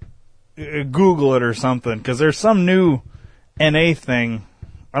 Google it or something, because there's some new NA thing.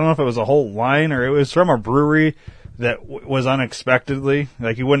 I don't know if it was a whole line or it was from a brewery that was unexpectedly,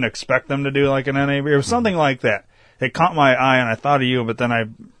 like you wouldn't expect them to do like an NA beer. It was something like that. It caught my eye and I thought of you, but then I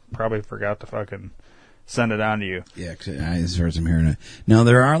probably forgot to fucking send it on to you. Yeah, 'cause as far as I'm hearing it. Now,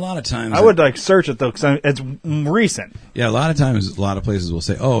 there are a lot of times... I would like search it though, because it's recent. Yeah, a lot of times, a lot of places will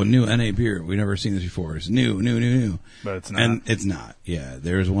say, "Oh, new NA beer. We've never seen this before. It's new." But it's not. And it's not. Yeah,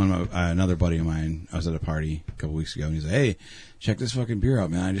 there's one. Another buddy of mine. I was at a party a couple weeks ago, and he's like, "Hey, check this fucking beer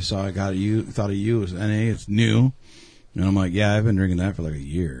out, man. I just saw it. Thought of you. It's NA. It's new." And I'm like, "Yeah, I've been drinking that for like a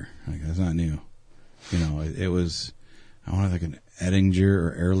year. Like that's not new. You know, it was. I want like an Edinger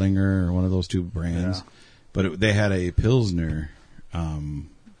or Erlinger or one of those two brands." Yeah. But they had a Pilsner,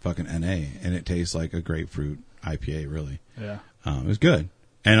 fucking NA, and it tastes like a grapefruit IPA, really. Yeah. It was good.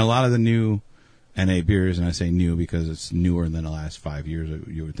 And a lot of the new NA beers, and I say new because it's newer than the last 5 years,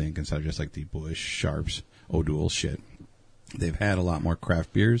 you would think, instead of just like the Busch, Sharps, O'Doul shit. They've had a lot more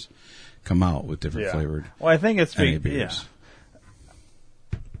craft beers come out with different flavored Well, I think it's NA beers.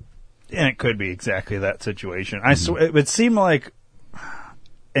 Yeah. And it could be exactly that situation. It would seem like,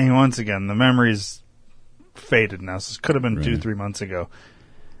 and once again, the memories faded now. So this could have been 2-3 months ago.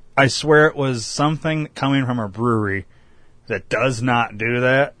 I swear it was something coming from a brewery that does not do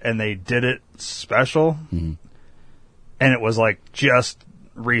that, and they did it special, and it was like just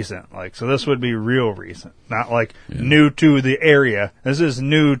recent. Like, so this would be real recent, not like new to the area. This is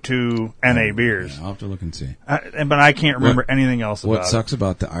new to NA beers. Yeah, I'll have to look and see. But I can't remember anything else about it. What sucks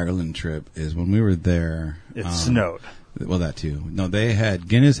about the Ireland trip is when we were there, It snowed. Well, that too. No,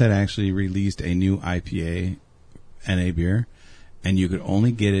 Guinness had actually released a new IPA NA beer, and you could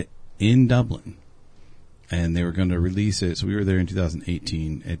only get it in Dublin. And they were going to release it. So we were there in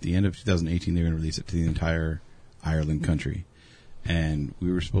 2018. At the end of 2018, they were going to release it to the entire Ireland country. And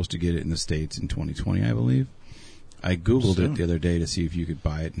we were supposed to get it in the States in 2020, I believe. I Googled it the other day to see if you could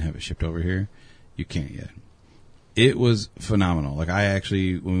buy it and have it shipped over here. You can't yet. It was phenomenal. Like, I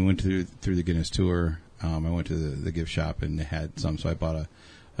actually, when we went through the Guinness tour, I went to the gift shop and they had some, so I bought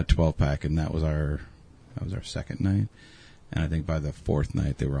a 12-pack, and that was our second night. And I think by the fourth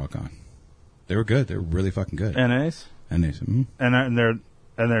night, they were all gone. They were good. They were really fucking good. NAs? NAs. Mm-hmm. And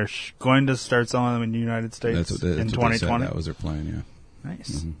they're going to start selling them in the United States in 2020? That was their plan, yeah.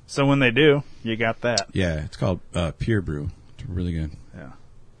 Nice. Mm-hmm. So when they do, you got that. Yeah, it's called Pure Brew. It's really good. Yeah.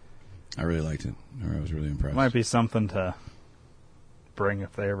 I really liked it. I was really impressed. Might be something to bring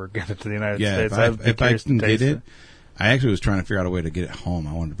if they ever get it to the United States. If I can get it, I actually was trying to figure out a way to get it home.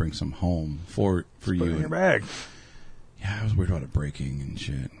 I wanted to bring some home for Put you. it in your bag. Yeah, I was worried about it breaking and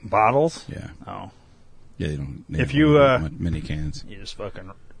shit. Bottles? Yeah. Oh. Yeah, they don't. If you mini cans, you just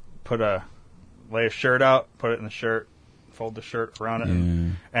fucking lay a shirt out, put it in the shirt, fold the shirt around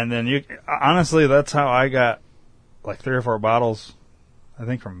it, and then you. Honestly, that's how I got like 3 or 4 bottles, I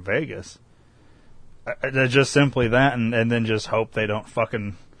think, from Vegas. Just simply that, and then just hope they don't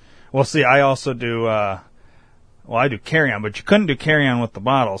fucking. Well, see, I also do. I do carry-on, but you couldn't do carry-on with the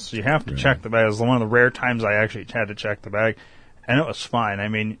bottles, so you have to check the bag. It was one of the rare times I actually had to check the bag, and it was fine. I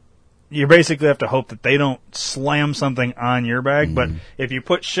mean, you basically have to hope that they don't slam something on your bag, but if you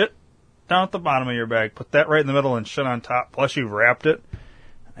put shit down at the bottom of your bag, put that right in the middle and shit on top, plus you've wrapped it,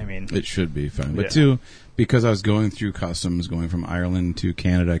 I mean... It should be fine. But too, because I was going through customs, going from Ireland to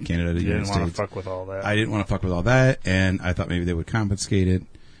Canada to the United States... You didn't want to fuck with all that. I didn't want to fuck with all that, and I thought maybe they would confiscate it.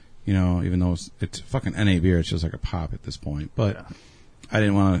 You know, even though it's fucking NA beer, it's just like a pop at this point. But I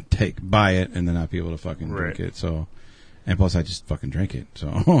didn't want to buy it and then not be able to fucking drink it. So, and plus I just fucking drank it.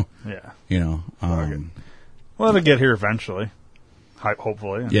 So, you know, well, it'll get here eventually,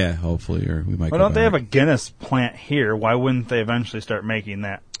 hopefully. Yeah, hopefully, or we might. Well, don't they have a Guinness plant here? Why wouldn't they eventually start making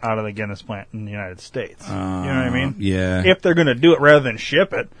that out of the Guinness plant in the United States? You know what I mean? Yeah. If they're going to do it rather than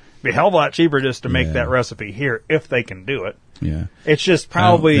ship it, it'd be a hell of a lot cheaper just to make that recipe here if they can do it. Yeah. It's just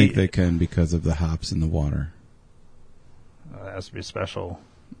probably... I don't think they can because of the hops in the water. That has to be special.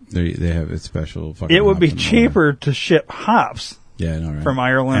 They have it special fucking It would hops be in the cheaper water. to ship hops from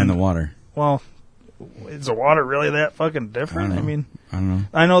Ireland. And the water. Well, is the water really that fucking different? I mean... I don't know.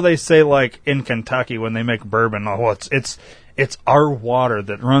 I know they say, like, in Kentucky when they make bourbon, oh, it's our water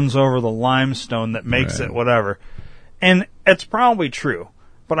that runs over the limestone that makes it whatever. And it's probably true.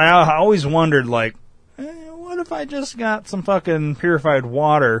 But I always wondered, like, what if I just got some fucking purified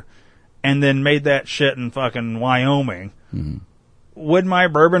water and then made that shit in fucking Wyoming? Mm-hmm. Would my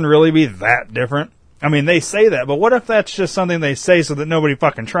bourbon really be that different? I mean, they say that, but what if that's just something they say so that nobody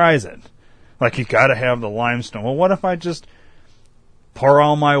fucking tries it? Like, you gotta have the limestone. Well, what if I just pour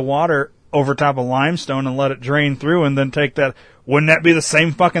all my water over top of limestone and let it drain through and then take that? Wouldn't that be the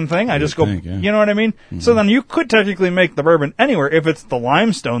same fucking thing? I just go, you know what I mean? Mm-hmm. So then you could technically make the bourbon anywhere if it's the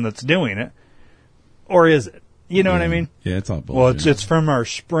limestone that's doing it. Or is it? You know what I mean? Yeah, it's all bullshit. Well, it's from our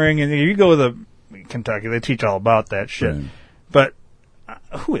spring, and you go to Kentucky, they teach all about that shit. Right. But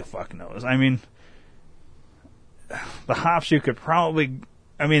who the fuck knows? I mean, the hops you could probably,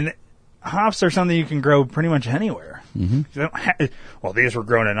 I mean, hops are something you can grow pretty much anywhere. Mm-hmm. You don't well, these were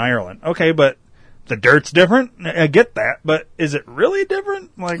grown in Ireland. Okay, but the dirt's different. I get that, but is it really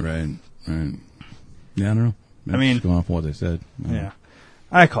different? Like, Right. Yeah, I don't know. I mean, just going off what they said. Yeah.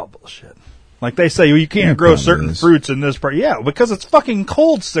 I call bullshit. Like they say, well, you can't grow certain fruits in this part. Yeah, because it's fucking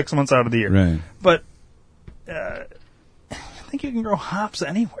cold 6 months out of the year. Right. But I think you can grow hops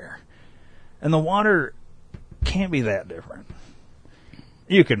anywhere. And the water can't be that different.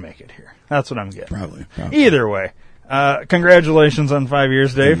 You can make it here. That's what I'm getting. Probably. Either way. Congratulations on 5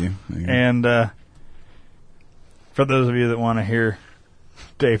 years, Dave. Thank you. And for those of you that want to hear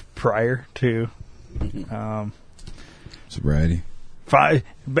Dave prior to sobriety.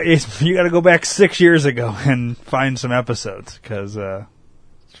 You got to go back 6 years ago and find some episodes because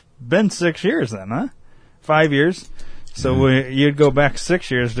it's been 6 years then, huh? 5 years. So you'd go back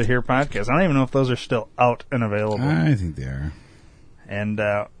 6 years to hear podcasts. I don't even know if those are still out and available. I think they are. And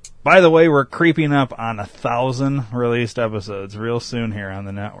by the way, we're creeping up on 1,000 released episodes real soon here on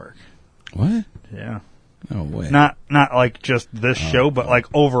the network. What? Yeah. No way. Not like just this show, but like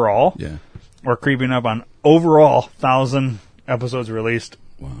overall. Yeah. We're creeping up on overall 1,000 episodes released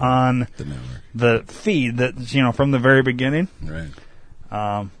on the network. The feed that, you know, from the very beginning. Right.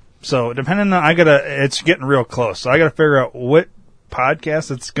 So depending on, it's getting real close. So I gotta figure out what podcast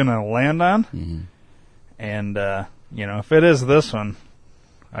it's gonna land on. Mm-hmm. And, you know, if it is this one,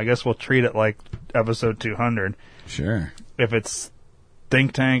 I guess we'll treat it like episode 200. Sure. If it's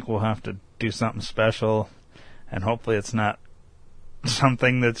Think Tank, we'll have to do something special. And hopefully it's not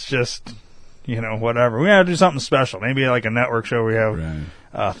something that's just, you know, whatever. We gotta do something special. Maybe like a network show where we have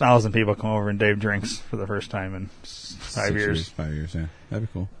 1,000 people come over and Dave drinks for the first time in 5 years. 5 years, yeah. That'd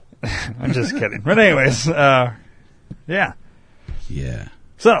be cool. I'm just kidding. But anyways, yeah. Yeah.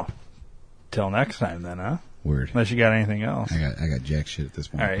 So, till next time then, huh? Word. Unless you got anything else. I got jack shit at this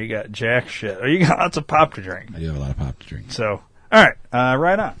point. All right, you got jack shit. Oh, you got lots of pop to drink. I do have a lot of pop to drink. So, all right,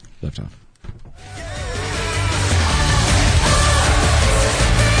 right on. Left off.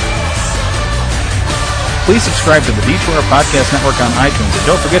 Please subscribe to the D2R Podcast Network on iTunes, and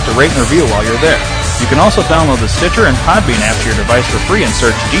don't forget to rate and review while you're there. You can also download the Stitcher and Podbean app to your device for free and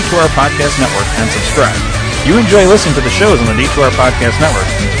search D2R Podcast Network and subscribe. You enjoy listening to the shows on the D2R Podcast Network,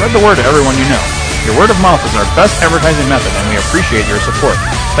 and spread the word to everyone you know. Your word of mouth is our best advertising method, and we appreciate your support.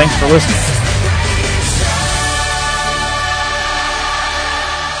 Thanks for listening.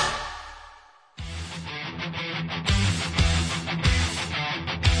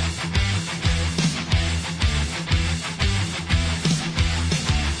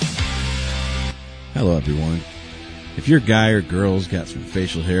 Hello, everyone. If your guy or girl's got some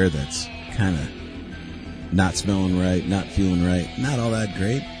facial hair that's kind of not smelling right, not feeling right, not all that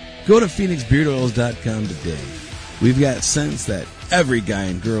great, go to PhoenixBeardOils.com today. We've got scents that every guy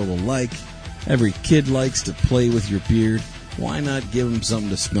and girl will like. Every kid likes to play with your beard. Why not give them something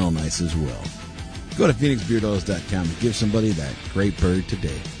to smell nice as well? Go to PhoenixBeardOils.com and give somebody that great bird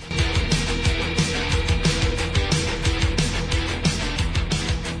today.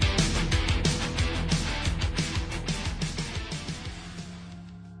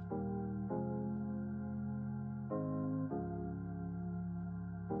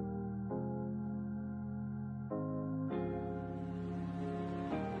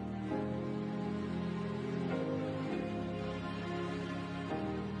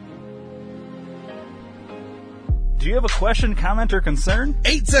 Do you have a question, comment, or concern?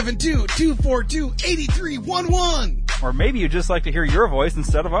 872-242-8311. Or maybe you'd just like to hear your voice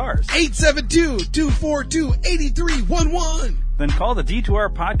instead of ours. 872-242-8311. Then call the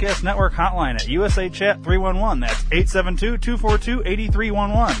D2R Podcast Network hotline at USA Chat 311. That's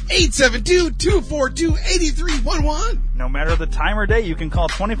 872-242-8311. 872-242-8311. No matter the time or day, you can call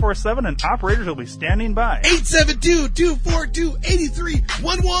 24/7 and operators will be standing by.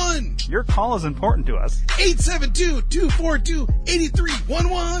 872-242-8311. Your call is important to us.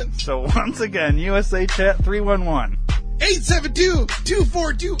 872-242-8311. So once again, USA Chat 311.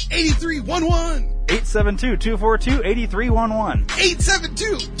 872-242-8311. 872-242-8311.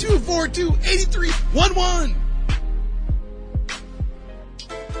 872-242-8311.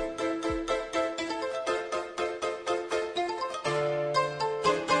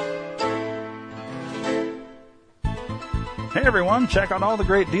 Hey everyone, check out all the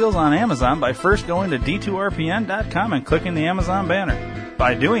great deals on Amazon by first going to D2RPN.com and clicking the Amazon banner.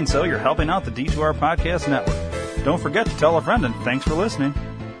 By doing so, you're helping out the D2R Podcast Network. Don't forget to tell a friend, and thanks for listening.